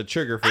 that was a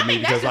trigger for me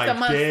because like,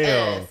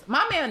 damn.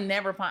 My man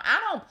never. I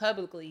don't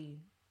publicly.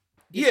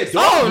 Yeah,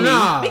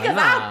 because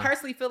I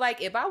personally feel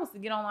like if I was to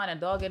get online and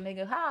dog a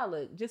nigga, how I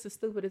look just as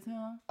stupid as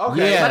him.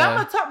 Okay, but I'm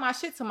gonna talk my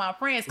shit to my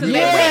friends because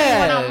they with me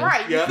when I'm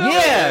right. You feel me?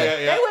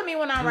 They with me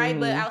when I'm right,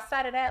 but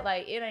outside of that,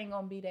 like it ain't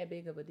gonna be that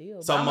big of a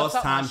deal. So most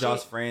times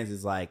y'all's friends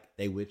is like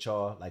they with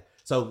y'all. Like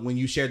so when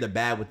you share the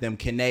bad with them,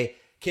 can they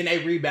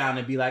rebound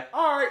and be like,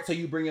 all right? So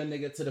you bring your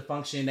nigga to the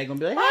function, they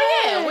gonna be like,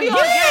 oh yeah, we all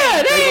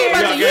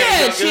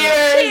cheers.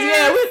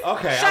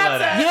 Okay, I love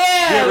that.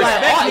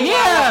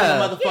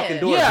 Motherfucking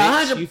door,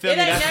 bitch. You feel me?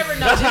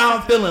 That's how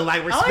I'm feeling.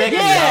 Like respect me.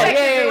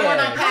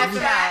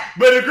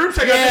 But the group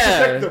chat got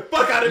disrespect the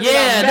fuck out of me.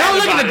 Yeah, don't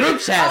look at the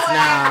group chats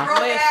now.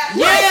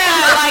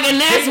 And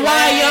that's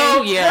why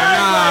I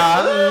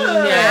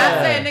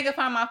said nigga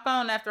find my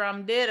phone after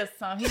I'm dead or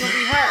something. He gonna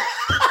be hurt.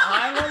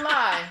 I ain't gonna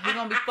lie. He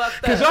gonna be fucked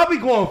up. Cause y'all be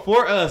going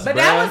for us, but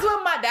bro.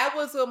 that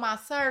was with my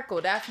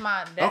circle. That's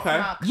my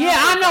yeah,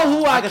 I know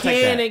who I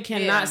can and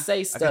cannot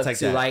say stuff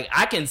to. Like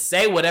I can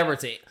say whatever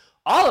to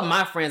all of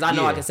my friends. I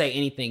know I can say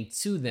anything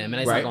to them,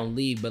 and it's not gonna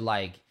leave. But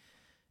like,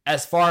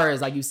 as far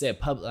as like you said,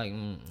 public, like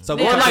so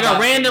or like a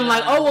random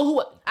like, oh well,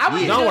 who?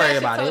 Don't worry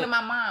about it. To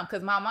my mom,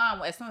 because my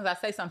mom, as soon as I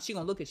say something, she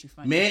gonna look at you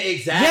funny. Man,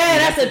 exactly. Yeah,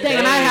 that's the thing.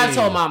 And I have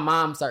told my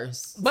mom certain.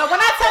 But when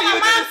I tell my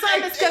mom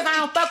something, it's because I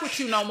don't fuck with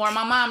you no more.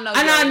 My mom knows.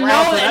 And I know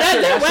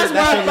that's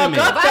where I fuck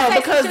up though,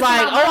 because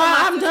like,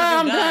 I'm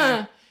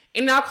done.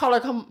 And I'll call her,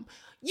 come.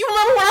 You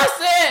remember what I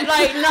said?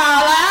 Like,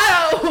 nah, like,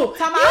 I don't.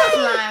 Tell my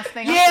lines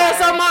thing. Yeah,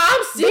 so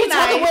I'm still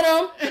talking with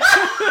him.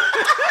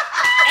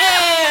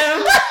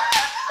 And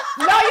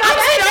I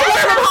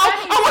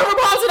work from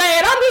home today,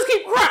 and I'm just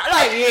keep crying.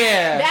 Like,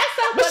 yeah. That's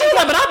so funny. But she was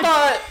like, but I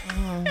thought,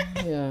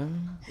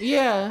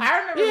 yeah. I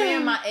remember me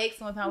and my ex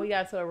one time we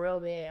got to a real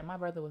bad, and my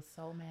brother was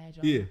so mad.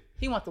 Y'all. Yeah.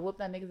 He wants to whoop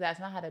that nigga's ass,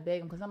 and I had to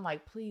beg him because I'm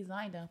like, please,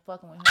 I ain't done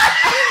fucking with him.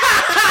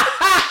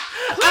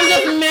 I'm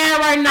just mad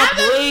right now, please.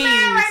 I'm just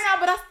mad right now,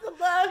 but I still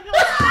love him.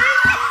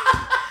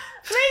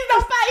 Please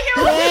don't fight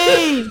him.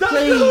 Please. We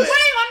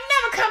ain't gonna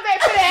never come back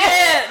to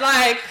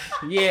that.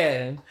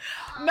 Yeah.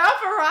 No,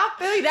 for real, I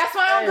feel you. That's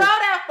why I don't go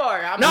that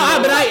far.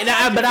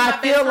 But I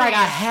feel like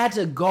I had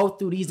to go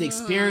through these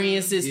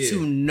experiences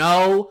to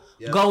know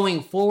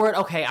going forward.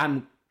 Okay,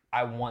 I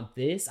want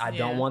this. I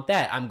don't want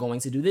that. I'm going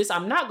to do this.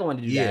 I'm not going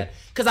to do that.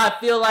 Because I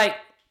feel like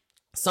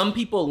some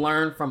people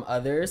learn from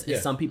others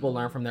and some people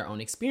learn from their own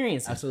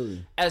experiences.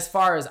 Absolutely. As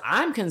far as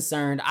I'm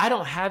concerned, I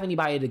don't have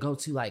anybody to go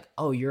to like,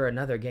 oh, you're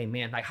another gay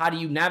man. Like, how do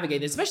you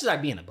navigate this? Especially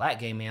like being a black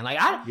gay man. Like,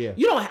 I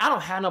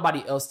don't have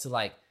nobody else to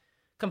like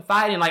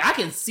confide in. Like, I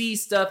can see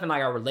stuff and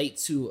like I relate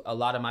to a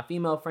lot of my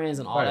female friends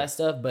and all that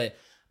stuff. But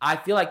I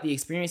feel like the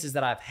experiences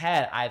that I've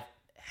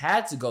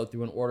had to go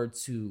through in order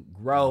to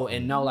grow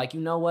and know, like,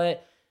 you know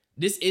what?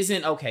 This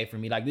isn't okay for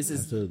me. Like, this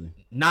is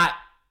not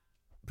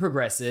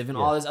progressive and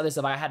all this other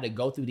stuff. I had to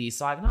go through these.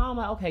 So I'm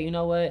like, okay, you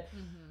know what?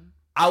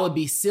 I would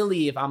be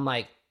silly if I'm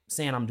like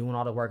saying I'm doing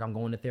all the work, I'm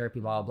going to therapy,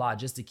 blah, blah, blah,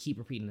 just to keep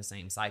repeating the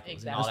same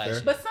cycles and all that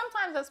shit. But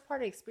sometimes sometimes that's part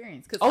of the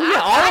experience. All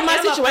of my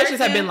situations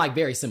have been like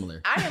very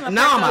similar. I am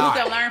a person who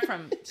can learn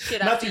from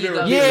shit I see.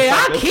 Yeah,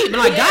 I keep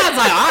like God's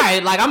like, all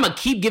right, like I'm gonna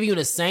keep giving you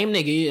the same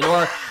nigga,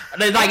 or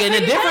like in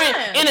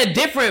a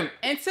different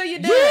until you're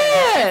done.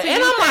 Yeah,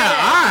 and I'm like,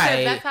 all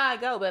right, that's how I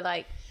go. But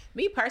like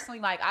me personally,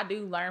 like I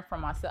do learn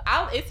from myself.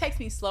 It takes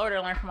me slower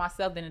to learn from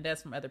myself than it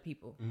does from other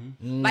people.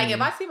 Mm-hmm. Like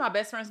if I see my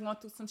best friends going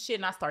through some shit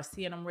and I start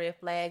seeing them red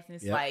flags, and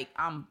it's like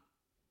I'm.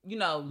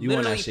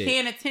 Literally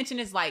paying attention.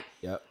 Is like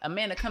a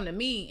man to come to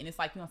me and it's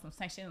like you on some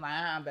sanction,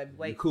 like baby,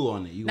 wait. You cool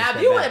on it. Now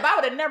if I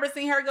would have never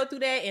seen her go through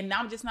that and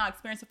I'm just not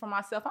experiencing for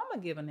myself, I'm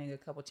gonna give a nigga a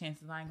couple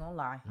chances. I ain't gonna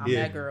lie. I'm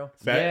that girl.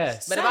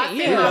 Yes. But if I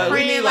see my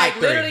friend like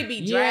literally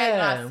be dragged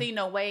and I see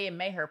no way it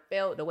made her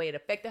felt the way it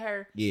affected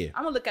her, I'm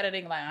gonna look at a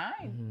nigga like, I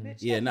ain't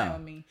bitch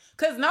with me.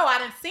 Cause I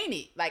done seen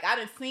it. Like I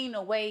done seen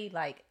the way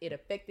like it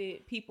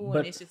affected people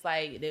and it's just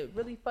like it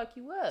really fuck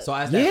you up. So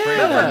as that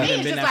friend, but for me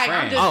it's just like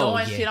I'm just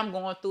doing shit, I'm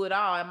going through it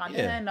all. Am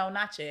I no,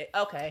 not yet.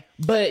 Okay.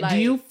 But like, do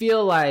you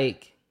feel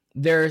like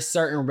there are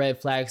certain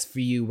red flags for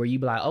you where you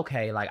be like,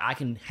 okay, like I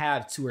can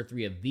have 2 or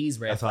 3 of these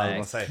red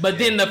flags. But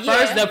then the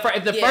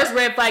first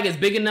red flag is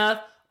big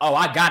enough,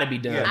 I gotta be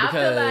done. I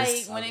feel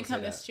like when it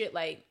comes to shit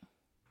like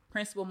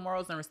principle,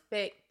 morals, and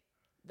respect,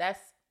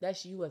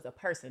 that's you as a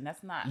person.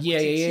 That's not what you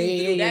choose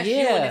to do. That's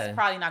you, and it's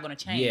probably not gonna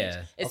change.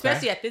 Yeah.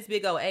 Especially at this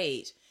big old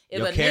age. If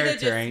your a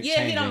nigga just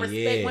he don't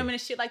respect women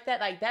and shit like that,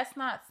 like that's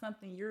not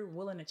something you're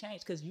willing to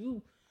change because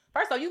you.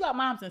 First of all, you got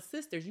moms and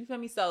sisters. You feel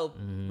me? So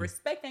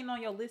respect ain't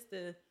on your list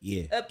of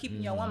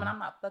upkeeping your woman. I'm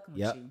not fucking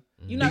with you.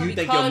 You know, do you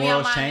think your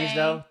morals change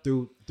though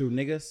through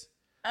niggas?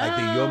 Like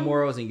do your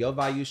morals and your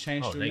values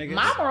change through niggas?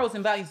 My morals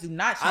and values do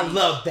not change. I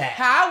love that.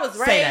 How I was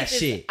raised. Say that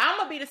shit. I'm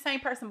gonna be the same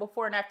person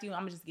before and after you.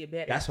 I'm gonna just get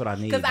better. That's what I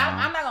need. Because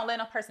I'm not gonna let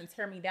no person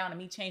tear me down and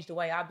me change the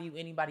way I view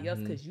anybody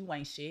else because you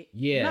ain't shit.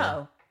 Yeah.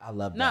 No. I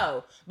love that.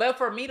 No. But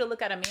for me to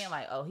look at a man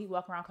like, he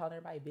walk around calling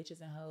everybody bitches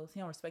and hoes.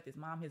 He don't respect his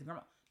mom, his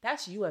grandma.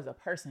 That's you as a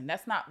person.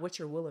 That's not what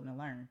you're willing to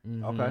learn.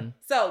 Okay.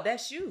 So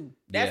that's you.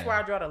 That's where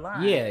I draw the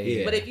line.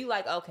 Yeah. But if you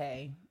like,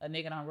 okay, a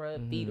nigga don't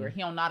rub feet or he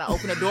don't know how to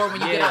open the door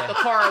when you get out the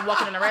car and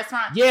walking in a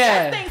restaurant.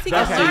 Yeah. That's things he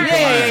can learn.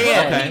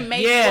 Yeah. He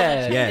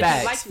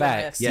makes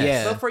Facts.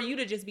 Yeah. But for you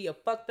to just be a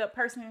fucked up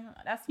person,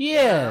 that's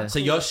So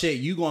your shit,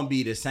 you gonna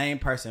be the same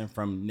person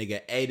from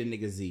nigga A to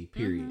nigga Z.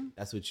 Period.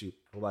 That's what you.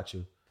 What about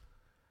you?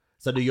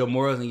 So do your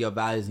morals and your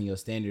values and your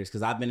standards?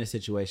 Because I've been in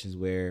situations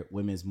where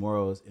women's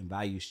morals and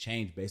values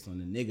change based on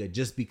the nigga,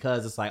 just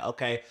because it's like,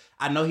 okay,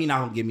 I know he not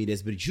gonna give me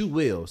this, but you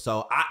will.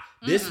 So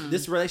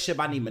this relationship,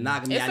 I need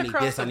monogamy. I need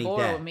this. I need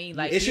that. With me.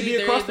 Like, it should be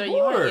across the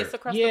board. It's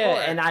across the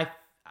board. And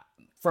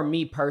for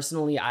me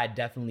personally, I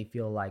definitely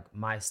feel like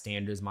my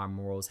standards, my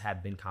morals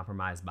have been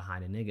compromised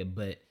behind a nigga,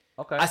 but.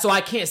 Okay. So I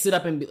can't sit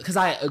up and because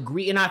I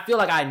agree and I feel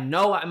like I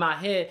know in my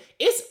head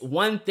it's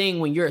one thing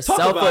when you're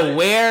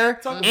self-aware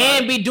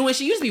and be doing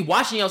shit. You just be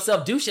watching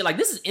yourself do shit like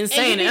this is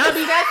insane. And I'm still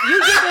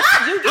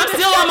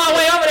on my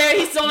way over there.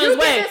 He's still on his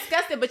way. You get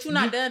disgusted, but you're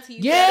not done till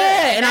you.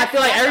 Yeah, and I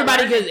feel like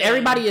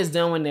everybody is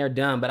done when they're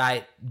done. But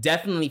I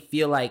definitely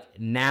feel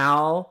like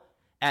now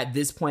at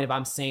this point, if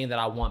I'm saying that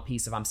I want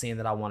peace, if I'm saying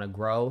that I want to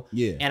grow,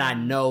 and I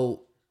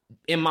know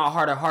in my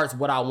heart of hearts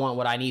what I want,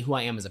 what I need, who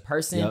I am as a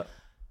person. Yep.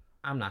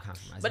 I'm not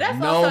compromising. But that's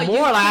no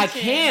more. Like I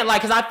can't.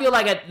 Like because I feel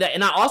like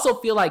and I also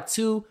feel like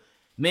too,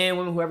 men,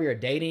 women, whoever you're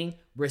dating,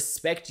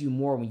 respect you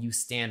more when you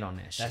stand on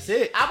that shit. That's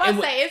it. I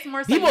would say it's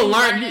more so people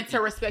learning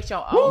to respect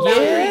your own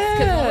boundaries.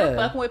 Because when we're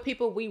fucking with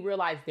people, we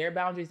realize their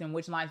boundaries and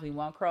which lines we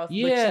won't cross.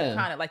 Yeah. But you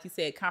kind of, like you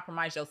said,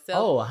 compromise yourself.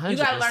 Oh, 100%. You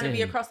got to learn to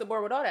be across the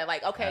board with all that.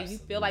 Like, okay, you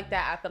feel like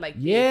that. I feel like so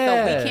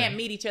we can't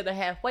meet each other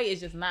halfway. It's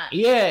just not.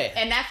 Yeah.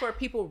 And that's where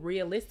people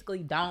realistically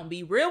don't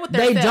be real with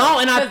themselves. They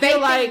don't. And I feel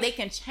like they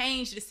can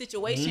change the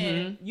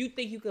situation. You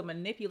think you could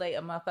manipulate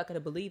a motherfucker to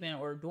believe in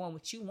or doing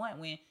what you want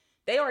when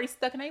they already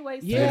stuck in their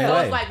ways. Yeah. So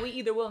it's like we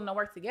either willing to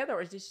work together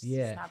or it's just not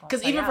going to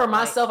because even for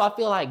myself, I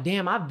feel like,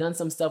 damn, I've done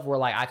some stuff where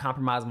like I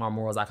compromise my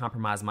morals, I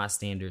compromise my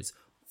standards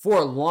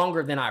for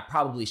longer than I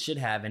probably should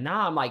have. And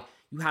now I'm like,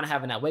 you kind of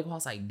having that wake up. I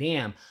was like,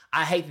 damn,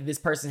 I hate that this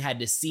person had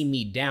to see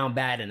me down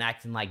bad and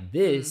acting like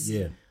this.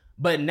 Yeah.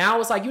 But now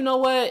it's like, you know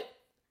what?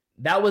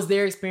 That was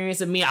their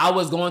experience of me. I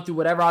was going through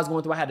whatever I was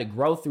going through. I had to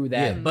grow through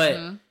that. Yeah. But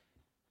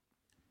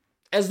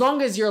as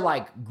long as you're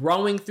like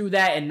growing through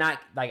that and not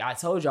like I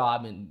told y'all,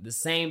 I've been the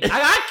same.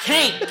 I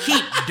can't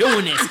keep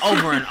doing this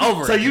over and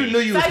over. So you knew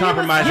you was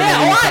compromising.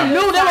 Yeah, I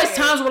knew there was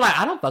times where like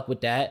I don't fuck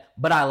with that,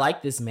 but I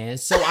like this man,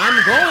 so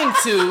I'm going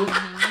to.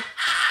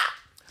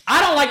 I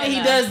don't like that he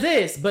does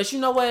this, but you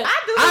know what?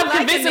 I'm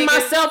convincing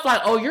myself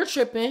like, oh, you're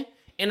tripping,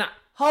 and the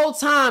whole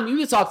time you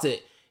can talk to.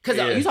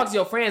 Because you talk to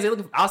your friends, they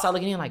look outside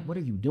looking in like, what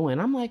are you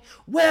doing? I'm like,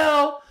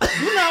 well,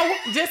 you know,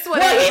 just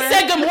whatever. Well, he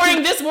said good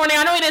morning this morning.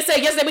 I know he didn't say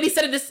it yesterday, but he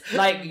said it this.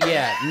 Like,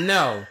 yeah,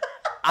 no.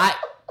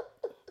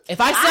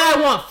 If I say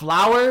I want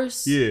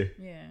flowers, give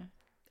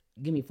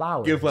me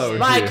flowers. Give flowers.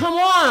 Like, come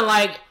on.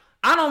 Like,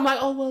 I don't like,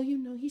 oh, well, you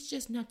know, he's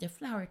just not the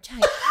flower type.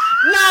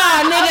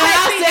 Nah, nigga,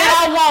 I said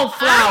I want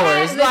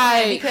flowers.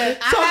 Like, because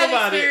I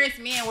have experienced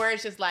men where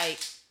it's just like,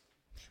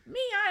 Me,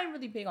 I ain't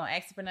really big on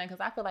asking for nothing because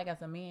I feel like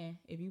as a man,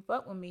 if you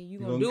fuck with me, you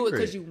gonna gonna do it do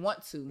because it. you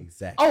want to.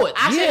 Exactly. Oh,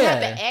 I shouldn't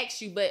have yeah. to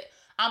ask you, but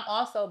I'm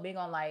also big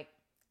on like,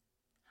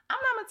 I'm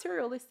not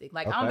materialistic.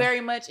 Like I'm Okay.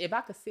 very much, if I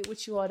could sit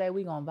with you all day,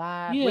 we gonna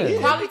vibe. Yeah. We- Yeah,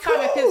 quality time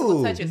and physical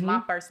cool. touch is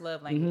my first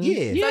love language. Yeah.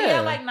 So Yeah. yeah, I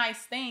like nice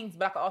things,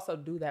 but I could also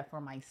do that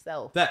for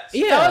myself. That's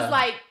Yeah. So it's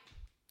like,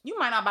 you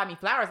might not buy me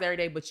flowers every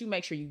day, but you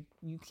make sure you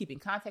keep in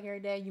contact every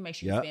day. You make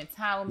sure Yep. you spend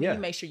time with me. Yeah. You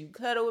make sure you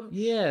cuddle with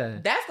me. Yeah.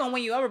 That's gonna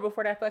win you over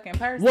before that fucking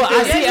person. Well,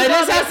 I Then see, you and go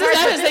that's to that the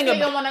person, thing this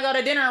about- nigga want to go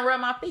to dinner and rub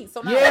my feet.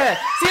 So no. Yeah.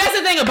 See, that's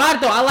the thing about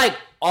it though. I like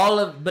all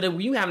of, but if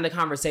you having the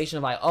conversation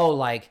of like, oh,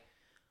 like,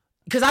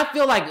 because I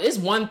feel like it's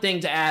one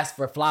thing to ask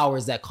for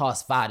flowers that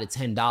cost $5 to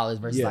 $10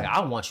 versus Yeah. like, I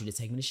want you to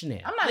take me to Chanel.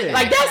 I'm not Yeah. even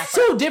Like asking that's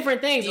that two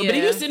different things. But if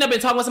Yeah. you sitting up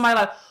and talking with somebody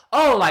like,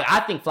 oh, like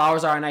I think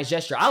flowers are a nice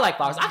gesture. I like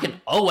flowers. I can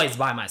always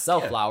buy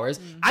myself Yeah. flowers.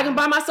 I can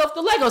buy myself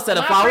the Lego set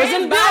of My flowers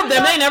friends and buy build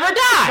them. me They never My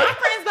die.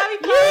 friends buy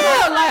me Yeah,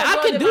 flowers. like, I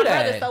Well, could then do my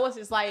that. brother, so it's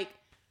just like,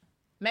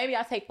 maybe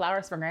I take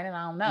flowers for granted.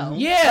 I don't know.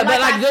 Yeah,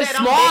 but like I good said,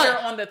 small. I'm bigger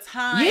on the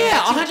time. Yeah,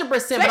 that you-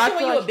 100%. But I Especially feel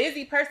when you're like, a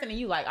busy person and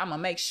you like, I'm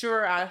gonna make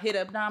sure I hit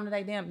up Dom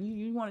today. Damn,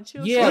 you want to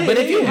chill? yeah, Chill. but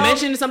if you Yeah.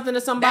 mention something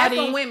to somebody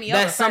gonna win me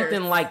over that's something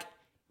first. like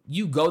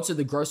you go to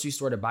the grocery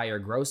store to buy your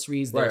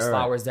groceries, there's Right.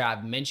 flowers that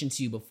I've mentioned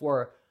to you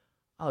before.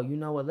 Oh, you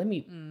know what? Let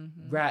me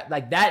grab.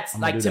 Like that's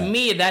I'm like gonna to do that.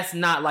 me, that's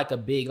not like a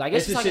big like it's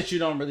it's just like, shit you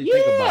don't really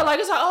think yeah, about. like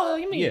it's like oh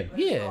you mean Yeah.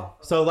 yeah.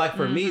 So like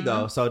for me Mm-hmm.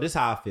 though, so this is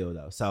how I feel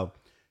though. So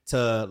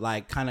to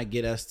like kind of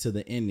get us to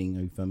the ending,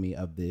 you feel me,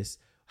 of this,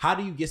 how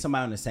do you get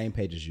somebody on the same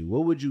page as you?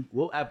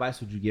 What advice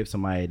would you give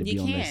somebody to You be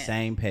on the can't.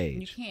 same You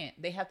page?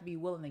 can't. They have to be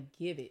willing to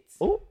give it.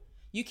 Oh,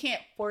 You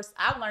can't force.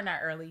 I learned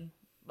that early.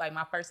 Like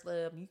my first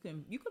love, you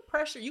could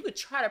pressure. You could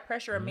try to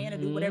pressure a man to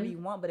do whatever you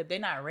want, but if they're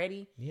not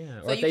ready,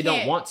 Yeah, so or if you they don't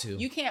can't- want to.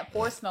 you can't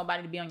force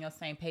nobody to be on your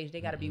same page.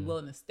 They got to be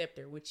willing to step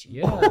there with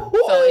you. Yeah. So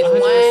it's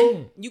 100%.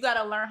 one, you got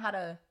to learn how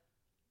to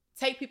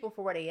take people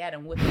for where they at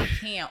and what they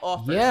can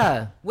offer.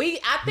 Yeah.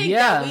 I think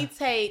Yeah. that we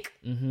take.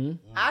 Mm-hmm.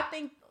 I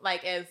think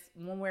like as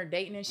when we're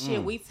dating and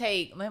shit, we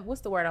take.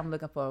 What's the word I'm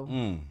looking for?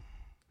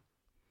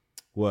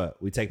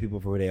 What? We take people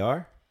for who they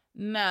are?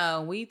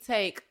 No, we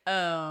take.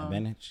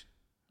 Advantage?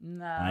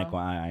 No. I ain't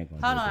gonna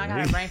Hold do on, it. I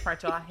got a brain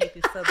fart, y'all. I hate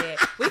this so bad.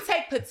 We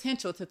take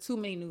potential to too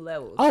many new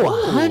levels.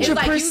 Oh, It's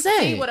like you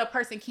see 100%. what a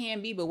person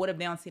can be, but what if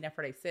they don't see that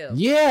for themselves?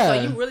 Yeah.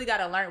 So you really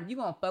gotta learn. If you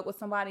gonna fuck with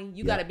somebody,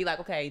 you gotta be like,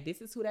 okay,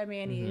 this is who that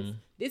man is.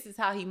 This is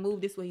how he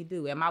moved. This is what he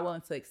do. Am I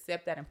willing to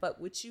accept that and fuck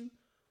with you?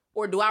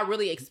 Or do I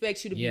really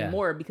expect you to Yeah. be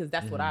more because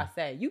that's what I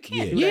say? You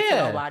can't do Yeah. that to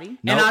Yeah. nobody. And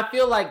Nope. I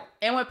feel like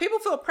And when people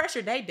feel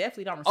pressure, they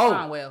definitely don't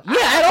respond well. yeah,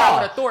 I at talk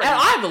all. with authority. And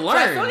I've So learned.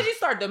 as soon as you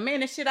start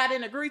demanding shit I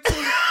didn't agree to,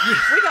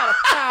 we got a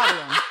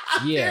problem.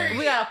 yeah.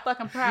 We got a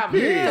fucking problem.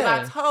 Yeah.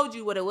 Because I told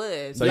you what it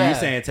was. So Yeah. you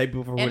saying take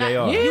people for who And they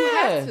are? You Yeah.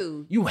 have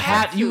to. You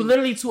have you to.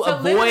 literally to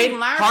avoid literally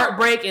learn-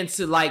 heartbreak and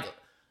to like,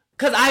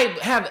 because I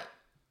have.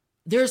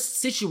 There's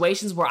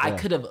situations where I Yeah.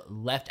 could have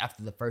left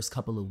after the first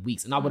couple of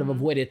weeks, and I would have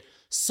avoided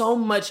so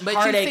much But you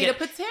heartache. see the and-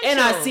 potential.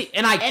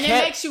 and I And it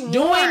kept makes you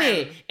doing warm.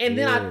 it, and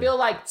then Yeah. I feel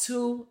like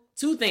two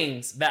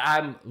things that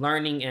I'm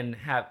learning and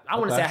have. I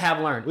want to Okay. say I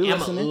have learned. We I'm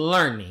Mm-hmm. listening.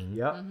 learning.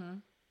 Yep.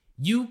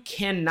 You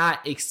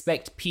cannot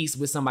expect peace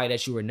with somebody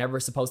that you were never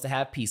supposed to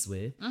have peace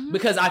with,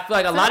 because I feel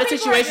like a lot of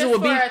people are situations just will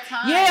be for a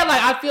time. yeah,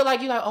 like I feel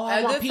like you're like, oh, I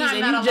A want good peace,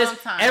 time, and not you a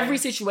just long time. every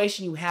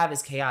situation you have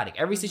is chaotic.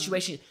 Every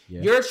situation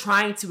Yeah. you're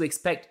trying to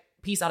expect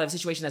peace out of a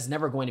situation that's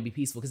never going to be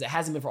peaceful because it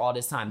hasn't been for all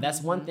this time.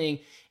 That's one thing,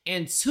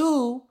 and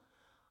two,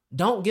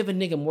 don't give a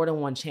nigga more than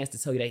one chance to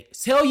tell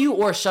you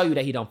or show you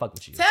that he don't fuck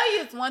with you. Tell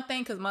you it's one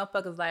thing because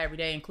motherfuckers lie every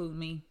day, including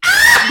me.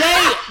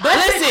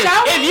 Listen,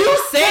 if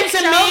you say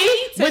to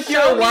me with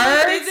your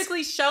words,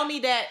 physically show me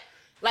that,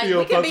 like You we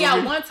don't could fuck be with out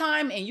me? one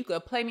time and you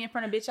could play me in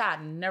front of bitch,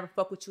 I'd never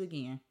fuck with you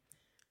again.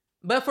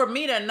 But for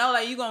me to know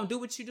that you gonna do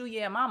what you do,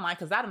 yeah, in my mind,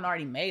 because I done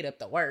already made up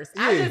the worst.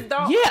 I Yeah. just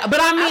don't. yeah, but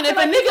I mean, I if feel a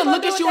like people nigga gonna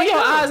look do at what you in they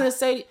your do. eyes and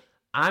say,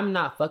 I'm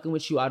not fucking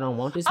with you, I don't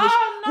want this bitch.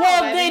 Oh, no,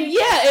 well, baby. then,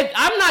 yeah, if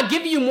I'm not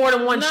giving you more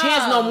than one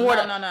chance, no more.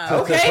 no.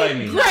 To play Okay,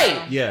 me. great.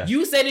 No. Yeah.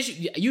 You say this,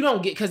 you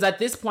don't get, because at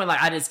this point, like,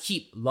 I just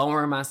keep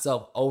lowering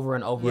myself over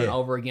and over and Yeah.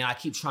 over again. I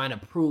keep trying to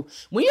prove.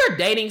 When you're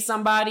dating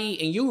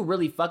somebody and you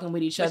really fucking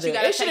with each But other, you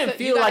gotta it shouldn't take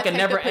the- you feel gotta like a take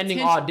the never-ending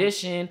potential.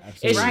 audition. It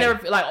Absolutely. should Right. never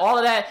feel like all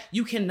of that.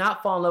 You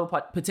cannot fall in love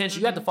with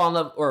potential. You have to fall in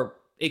love or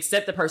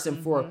accept the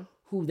person for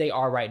who they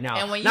are right now,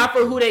 And when you- not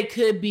for who they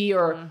could be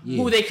or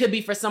who they could be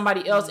for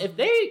somebody else. If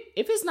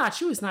it's not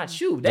you, it's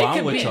not you. They Well, I'm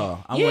could with be. y'all.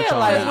 I'm yeah, with y'all.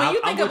 like When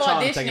you I'm think of with y'all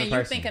in taking auditioning, you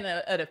person. thinking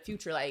of the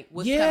future, like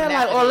what's yeah, coming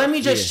like after or let this.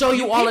 me just Yeah. show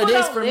you all of People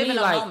this don't for live me. in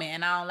a Like moment,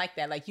 and I don't like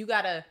that. Like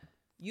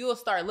you'll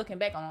start looking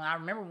back on. I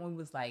remember when we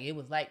was like, it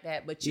was like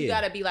that, but you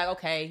Yeah. gotta be like,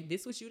 okay,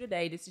 this was you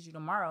today, this is you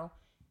tomorrow,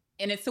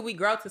 and until we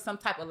grow to some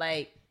type of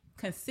like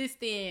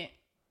consistent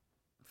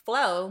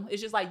flow,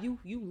 it's just like you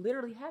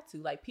literally have to.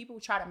 Like people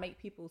try to make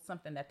people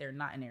something that they're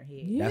not in their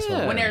head. That's Yeah.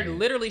 what When they're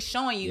literally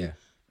showing you. Yeah.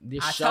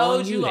 I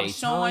told you, I'm they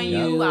showing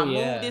telling you, I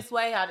yeah. move this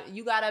way.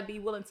 You gotta be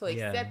willing to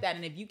accept that.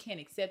 And if you can't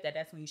accept that,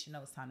 that's when you should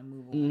know it's time to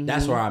move on. Mm-hmm.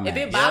 That's where I'm If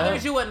at. it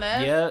bothers you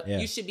enough, Yeah.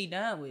 you should be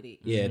done with it.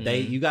 Yeah,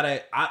 Mm-hmm. you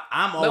gotta.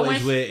 I'm But always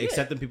when- with yeah.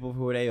 accepting people for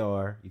who they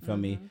are. You feel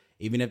me?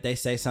 Even if they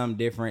say something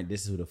different,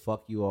 this is who the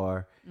fuck you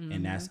are,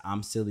 and that's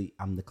I'm silly.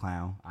 I'm the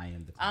clown. I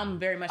am the clown. I'm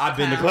very much. I've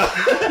been the clown.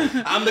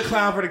 I'm the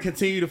clown for to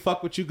continue to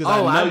fuck with you because I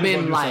know I've you're been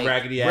gonna do like some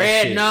raggedy ass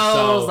red shit. nose,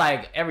 So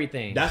like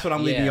everything. that's what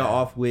I'm leaving Yeah. y'all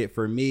off with.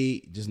 For me,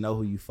 just know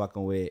who you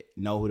fucking with.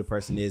 Know who the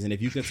person is, and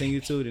if you continue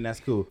to, then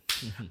that's cool.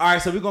 All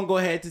right, so we're gonna go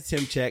ahead to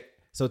Tim Check.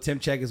 So Tim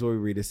Check is where we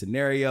read a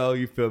scenario.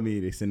 You feel me?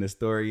 They send a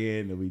story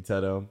in, and we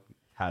tell them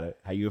how you know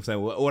what I'm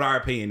saying, what our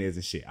opinion is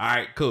and shit. All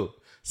right, cool.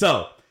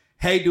 So.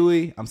 Hey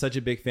Dewey, I'm such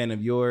a big fan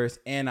of yours,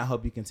 and I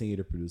hope you continue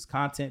to produce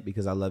content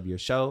because I love your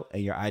show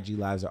and your IG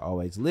lives are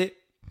always lit.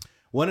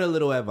 One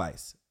little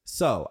advice.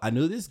 So I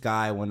knew this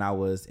guy when I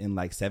was in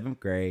like 7th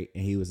grade,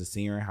 and he was a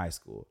senior in high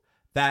school.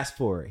 Fast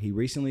forward, he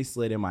recently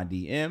slid in my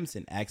DMs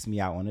and asked me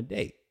out on a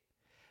date.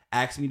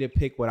 Asked me to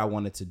pick what I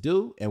wanted to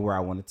do and where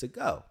I wanted to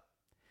go.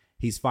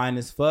 He's fine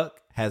as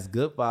fuck, has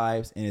good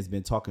vibes, and has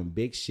been talking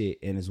big shit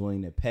and is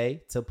willing to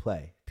pay to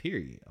play.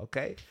 Period.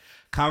 Okay.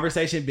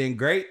 Conversation been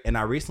great, and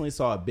I recently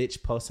saw a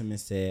bitch post him and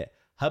said,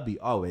 "Hubby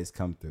always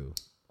come through."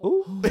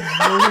 Ooh.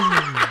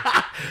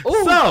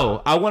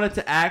 So I wanted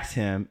to ask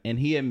him, and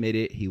he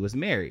admitted he was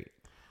married.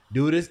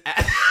 Dude is. We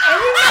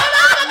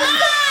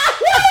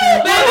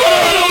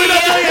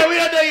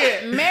don't know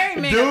yet.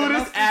 Married man. Dude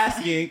is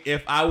asking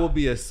if I will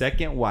be a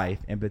second wife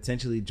and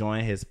potentially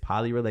join his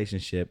poly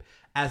relationship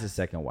as a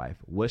second wife.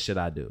 What should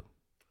I do?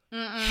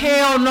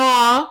 Hell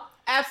no.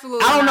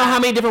 Absolutely. I don't know not. how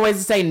many different ways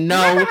to say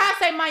no. Remember how I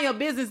say mind your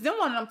business? Then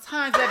one of them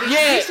times that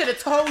Yeah. he should have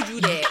told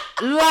you that.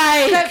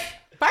 Like, Because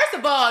first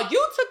of all,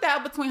 you took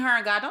that between her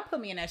and God. Don't put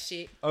me in that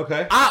shit.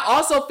 Okay. I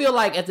also feel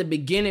like at the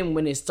beginning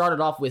when it started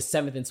off with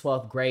 7th and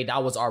 12th grade, I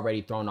was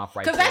already thrown off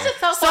right there. Because that's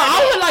just so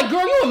I was like,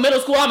 girl, you in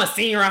middle school. I'm a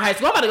senior in high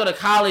school. I'm about to go to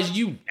college.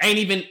 You ain't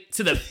even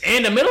to the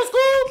end of middle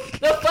school?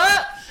 The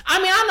fuck? I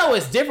mean, I know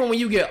it's different when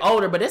you get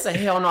older, but it's a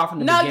hell no from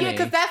the beginning. yeah,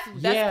 because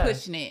that's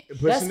pushing it.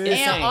 That's it?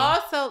 insane. And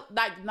also,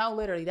 like, no,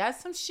 literally,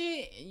 that's some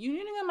shit. You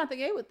didn't even have to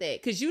get with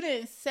that. Because you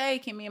didn't say,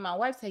 can me and my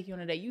wife take you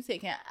on a date? You said,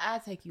 can I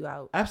take you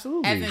out?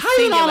 Absolutely. As in How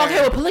you know I'm singular.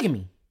 okay with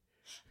polygamy?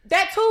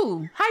 That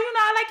too. How you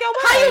know I like your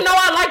wife? How you know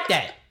I like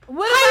that?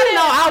 What How you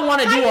know about I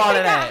want to How do you all of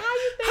think that? How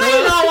you How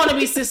you know I want to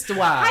be sister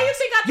wives? How you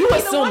think I You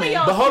think either one of assuming?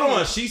 y'all But hold should?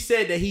 on. She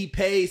said that he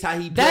pays how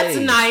he pays. That's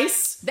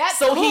nice. That's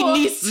so he cool.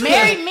 needs to.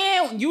 Married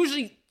men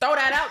usually throw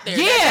that out there.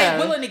 Yeah. That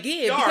they willing to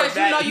give Y'all because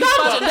are you know bad. you Don't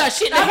fucked do up. that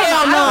shit. The No,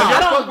 hell no. I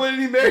Y'all don't- fuck with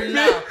any married No,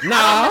 men? I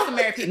don't listen to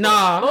married people.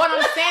 Nah. But what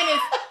I'm saying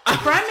is,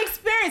 from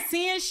experience,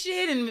 seeing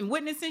shit and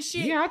witnessing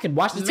shit. Yeah, I can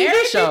watch the Married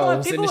TV people and shows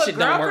and people the with shit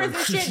don't work.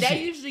 girlfriends and shit, they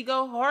usually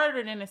go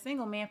harder than a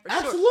single man for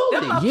Absolutely.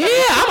 sure. Them Yeah,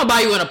 motherfuckers- I'm gonna buy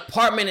you an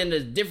apartment in a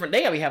different.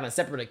 They gotta be having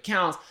separate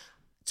accounts.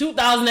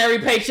 2,000 every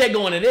paycheck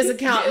going to this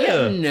account.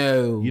 Yeah.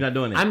 No, You're not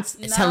doing it. I'm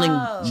telling.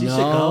 She No. should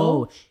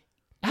go.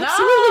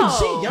 Absolutely. No.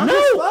 She young No.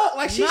 as fuck.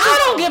 Like she.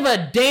 I don't give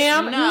a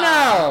damn. No,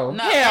 hell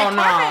and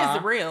no. karma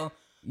is real.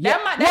 Yeah,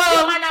 That well-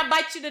 shit might not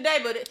bite you today,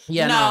 but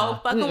Yeah, no. no.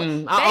 Fuck 'em. Mm-mm.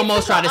 They I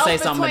almost took tried to an say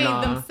oath something, between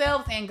but nah.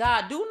 themselves and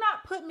God. Do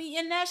not put me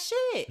in that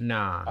shit.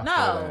 Nah.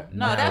 No,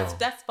 No.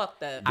 that's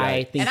fucked up.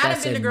 I think and I done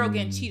that's been a- the girl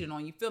getting cheated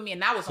on. You feel me?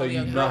 And that was So only a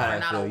you know how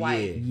girlfriend, I not a feel.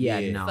 wife. Yeah,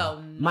 Yeah. no.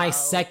 So, My no.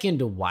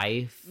 second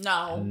wife.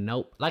 No.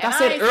 Nope. Like And I I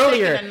said ain't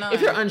earlier, second to none.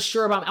 if you're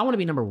unsure about me, I want to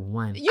be number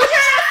one. You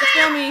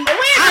feel me? If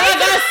we I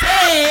agree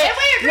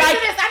said, like,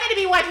 to this, I need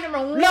to be wife number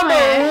one. number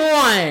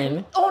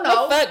one. Oh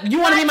no. The fuck? You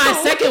want to be my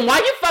Not two. second? Why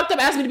you fucked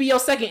up asking me to be your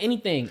second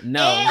anything?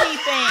 No.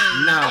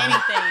 Anything. No.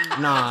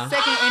 Anything. Nah.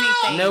 Second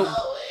anything. Nope.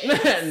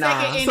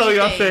 nah. Second So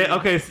y'all anything. say,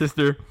 okay,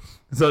 sister.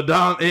 So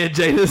Dom and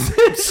Jada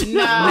said,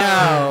 No.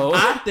 No.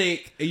 I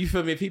think you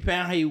feel me. If he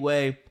paying how you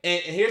weigh, and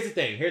here's the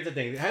thing. Here's the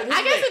thing.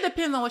 I guess it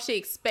depends on what she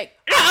expects.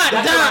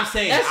 That's what I'm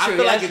saying. That's I true,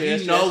 feel like that's if true, you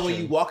that's know true, when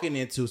that's you true. walking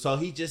into, so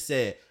he just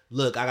said,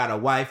 "Look, I got a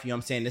wife. You know what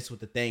I'm saying? This is what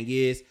the thing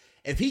is."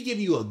 If he give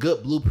you a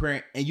good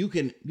blueprint and you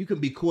can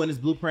be cool in his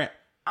blueprint,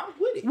 I'm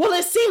with it. Well,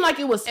 it seemed like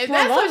it was If sprung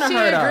that's what on she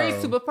her, agrees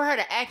though. to, but for her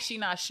to act, she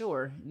not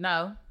sure.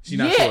 No. She's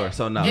not Yeah. sure,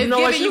 so no. It's know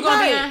what, giving you you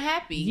gonna be right.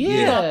 unhappy. Yeah.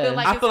 You don't feel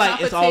like I feel like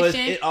it's always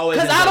competition. it always.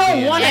 Because ends I up don't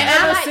being want to that. And I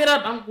ever like- sit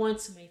up. I'm going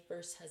to my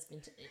first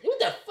husband. What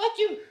the fuck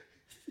you?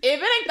 If it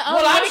ain't the Well,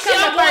 only one I'm become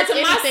sure the I'm going first to my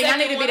anything, I second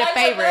need to be one. the Like,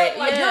 favorite.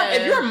 Like, Yeah.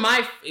 if you're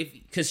my,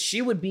 because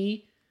she would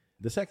be,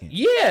 the second.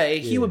 yeah,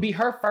 he would be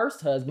her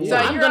first husband. So So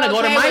I'm you're gonna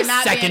go to okay my with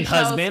not being second chose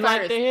husband. Like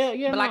first. the hell,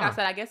 yeah. But like no. I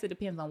said, I guess it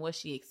depends on what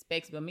she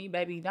expects. But me,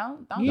 baby,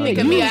 don't Yeah, think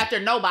of you- me after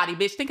nobody,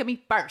 bitch. Think of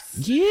me first.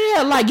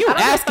 Yeah, like you I don't give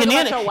a asking fuck in.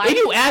 about your wife. If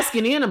you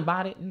asking in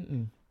about it,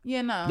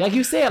 Yeah, no. like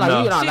you said, like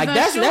No. you know, She's like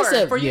unsure. that's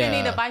a for you yeah. to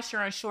need advice,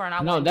 you're unsure, and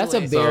I No, wouldn't that's do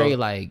a it. very So,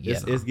 like yeah.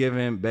 It's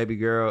giving, baby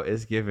girl.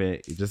 It's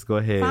giving. Just go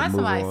ahead. Find and move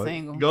somebody on.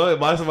 single. Go ahead,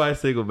 find somebody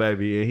single,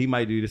 baby, and he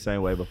might do the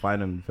same way. But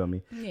find him. You feel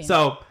me? Yeah.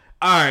 So,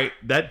 all right,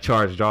 that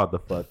charged y'all the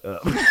fuck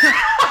up.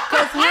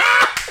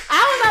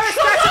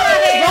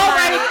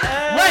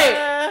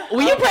 Wait,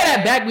 when you play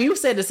that back, when you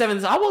said the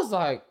seventh, I was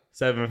like,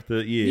 Seventh, yeah.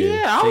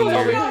 Yeah, I was senior.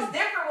 over You know, it's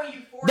different when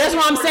you 40 That's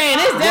what I'm saying.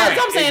 That's what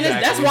I'm saying.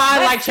 Exactly. That's why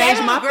I like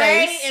changing my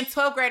grade face. and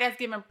 12th grade, that's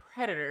giving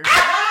predator. No,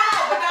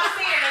 but I'm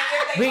saying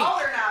if they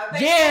older now, if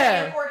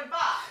they 45.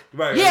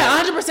 Right.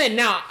 Yeah, 100%.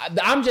 Now,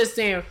 I'm just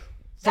saying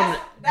from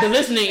That's the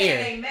listening what you're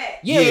ear. saying they met.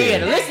 Yeah,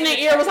 the listening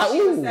ear was like,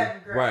 She was ooh.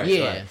 7th grade. Right.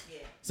 Yeah. Right.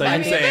 So Like, you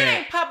if that saying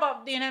ain't pop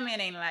up, then that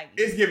man ain't like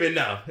you. it's giving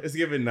no. It's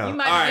giving no. You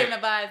might All be right,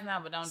 giving the vibes now,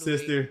 but don't do it.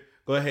 sister,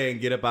 go ahead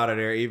and get up out of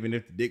there. Even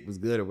if the dick was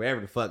good or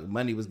whatever the fuck,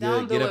 money was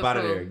Don't good. do Get it, up out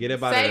of boo. there. Get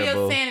up out of Save there,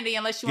 your boo. sanity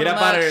unless you Get want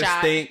up a out of mug there, shot.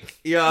 stink.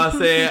 You know what I'm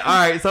saying? All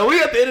right, so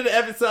we at the end of the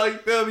episode. You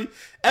feel me?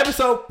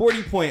 Episode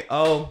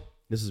 40.0.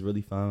 This is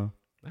really fun.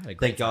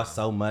 Thank y'all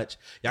so much.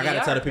 Y'all Yeah,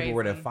 gotta tell y'all the people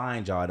where to crazy.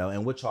 find y'all though,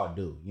 and what y'all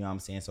do. You know what I'm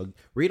saying? So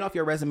read off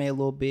your resume a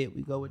little bit.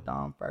 We go with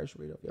Dom first.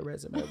 Read off your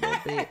resume a little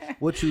bit.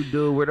 What you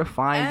do? Where to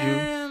find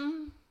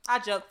you? I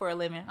joke for a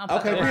living. I'm Okay,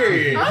 fucking around.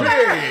 period.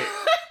 Period.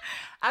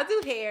 I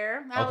do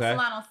hair. I have Okay. a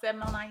salon on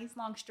 709 East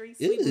Long Street,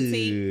 Sweet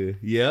Boutique. Ew.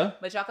 Yeah.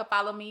 But y'all can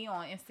follow me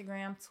on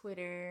Instagram,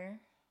 Twitter.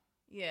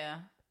 Yeah.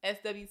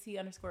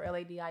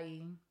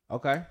 SWT_LADIE.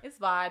 Okay. It's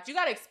vibes. You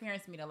gotta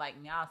experience me to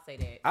like me. I'll say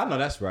that. I know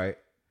that's right.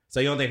 So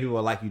you don't think people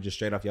will like you just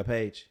straight off your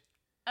page?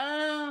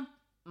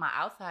 My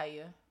outside,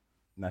 yeah.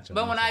 Not your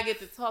But when inside. I get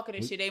to talking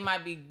and shit, they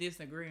might be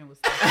disagreeing with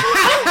stuff. You know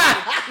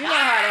how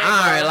that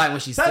I already goes. like when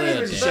she Tell said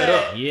me to that. shut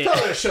up. Yeah. Tell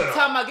her to shut up.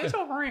 Talking about get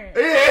your friend.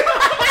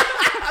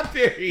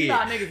 Period. You know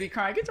how niggas be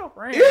crying. Get your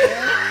friend.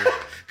 Man.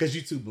 Cause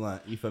you too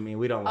blunt. You feel me?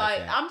 We don't like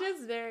that. I'm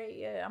just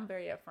very, I'm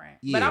very upfront.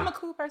 Yeah. But I'm a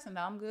cool person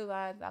though. I'm good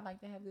vibes. I like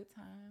to have good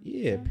time.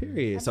 Yeah,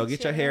 period. I So be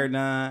get your chilling. hair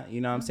done.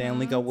 You know what I'm saying?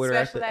 Link up with her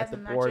at the Specializing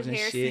in boards natural and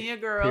hair, shit. senior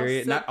girl,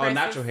 Period. silk Natural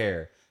presses.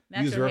 hair.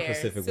 Natural Use real hair,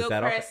 specific with silk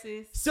that. Okay.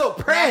 presses, Silk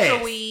press.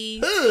 natural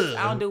weaves. Ugh.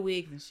 I don't do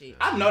wigs and shit.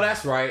 I know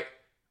that's right.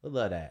 I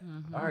love that.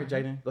 Mm-hmm. All right,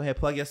 Jaden. Go ahead,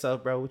 plug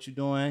yourself, bro. What you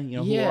doing? You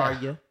know, Yeah. who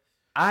are you?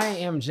 I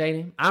am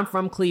Jaden. I'm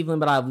from Cleveland,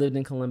 but I've lived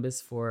in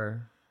Columbus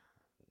for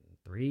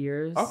 3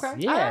 years. Okay.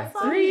 Yeah,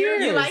 Oh, 3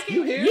 years. You like it?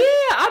 You here?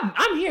 Yeah,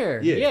 I'm here.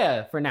 Yeah.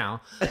 Yeah, for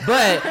now.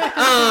 But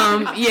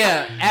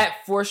yeah,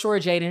 at For Sure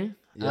Jaden.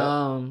 Yep.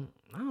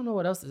 I don't know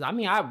what else is. I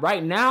mean,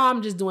 right now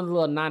I'm just doing a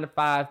little 9 to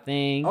 5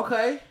 thing.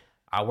 Okay.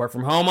 I work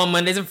from home on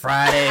Mondays and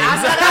Fridays. You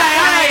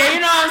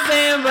know what I'm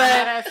saying? But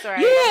that's right.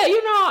 yeah,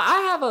 you know,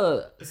 I have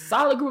a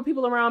solid group of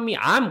people around me.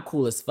 I'm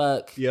cool as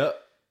fuck. Yep.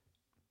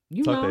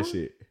 You Talk know. that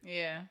shit.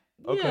 Yeah.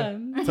 Okay.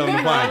 Yeah. Tell them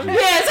to find you.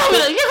 Yeah,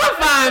 so you can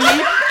find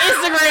me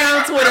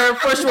Instagram, Twitter,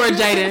 For Sure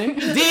Jaden.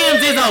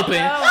 DMs is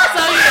open.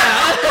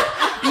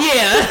 So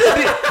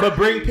yeah. But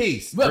bring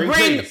peace. But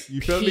bring peace.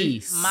 You feel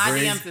peace. me? My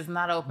Bring- DMs is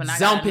not open. I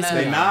Don't got piss enough.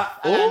 me They off. not?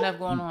 I got Ooh. enough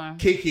going on.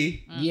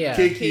 Kiki. Yeah.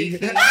 Kiki.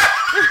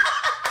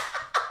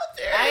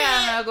 I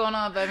got enough going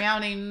on, baby. I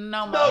don't need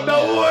no more.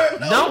 No more.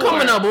 Don't come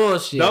with no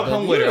bullshit. Don't but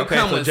come you with it. can Okay,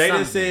 come so with Jaden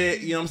something.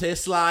 said, you know what I'm saying,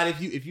 slide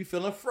if you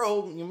feeling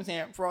fro, you know what I'm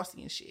saying,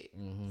 frosty and shit.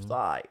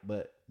 Slide.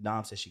 But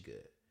Dom said she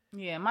good.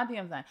 Yeah, my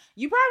DMs not.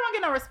 You probably won't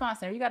get no response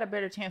there. You got a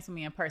better chance with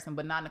me in person,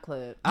 but not in the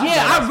club. I know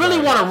Yeah, I that's really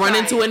right. want to run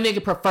That's into a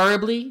nigga,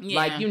 preferably. Yeah.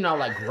 Like, you know,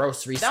 like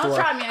grocery Don't store.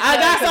 try me in I club,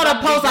 got 'cause saw the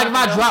I'm post, like, if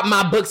I drunk. drop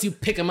my books, you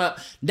pick them up.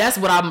 That's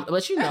what I'm,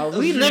 but you know,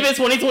 we live in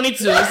 2022,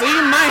 so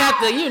you might have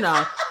to, you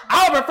know.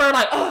 I would prefer,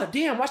 like, oh,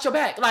 damn, watch your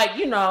back. Like,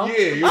 you know. Yeah,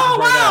 you oh,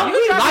 prefer that. wow, You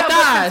you drop locked your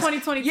books in eyes.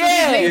 2022.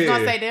 Yeah. These niggas Yeah.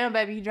 gonna say, damn,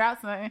 baby, you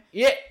dropped something.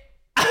 Yeah.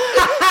 You ain't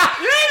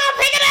gonna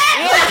pick it up.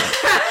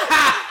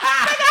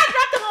 Nigga, I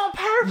dropped them on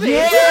purpose.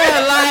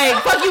 Yeah,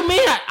 like, fuck you, man.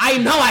 I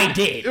know I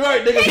did.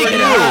 Right, nigga, Pick for it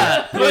you.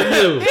 up. For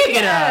you. Pick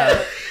it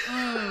up.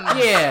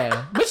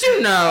 Yeah, but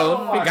you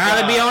know, my it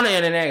gotta God. be on the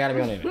internet. Gotta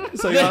be on the internet.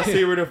 So y'all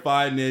see where to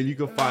find them. You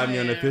can find me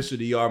on the man. official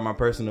DR, my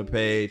personal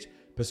page.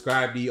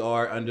 Prescribe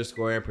DR _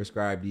 and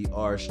prescribe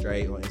DR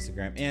straight on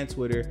Instagram and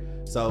Twitter.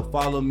 So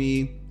follow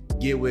me,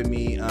 get with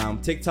me.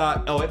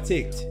 TikTok. Oh, it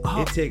ticked.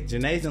 It ticked.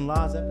 Janae's and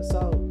Law's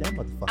episode. That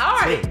motherfucker. All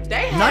right, ticked.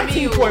 they have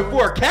you.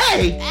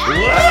 19.4K.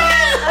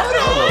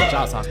 What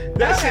y'all talking?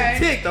 That Okay.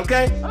 shit ticked.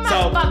 Okay. I'm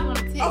So not fucking on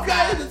the TikTok.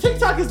 okay, the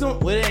TikTok is doing.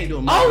 Well, it ain't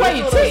doing. Oh much.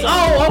 wait, It's doing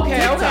something. oh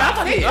okay, okay. I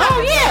thought TikTok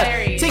oh is yeah,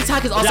 hilarious.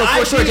 TikTok is also The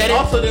For Sure IG Jaden.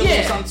 also did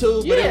Yeah. something too,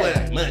 but Yeah. it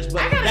wasn't much.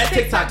 But I got that a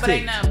TikTok but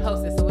ain't ticked. nothing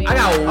posted. So we I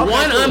got Okay, one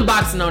cool.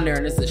 unboxing on there,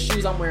 and it's the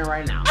shoes I'm wearing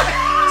right now.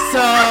 So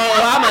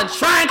I'm gonna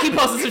try and keep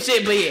posting some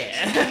shit, but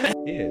yeah.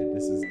 Yeah,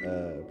 this is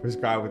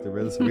prescribed with the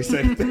realest we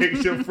say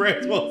things your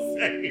friends won't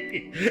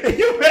say. And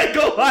you better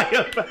go lie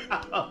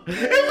about. And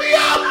we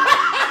all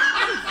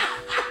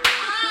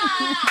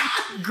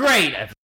Great.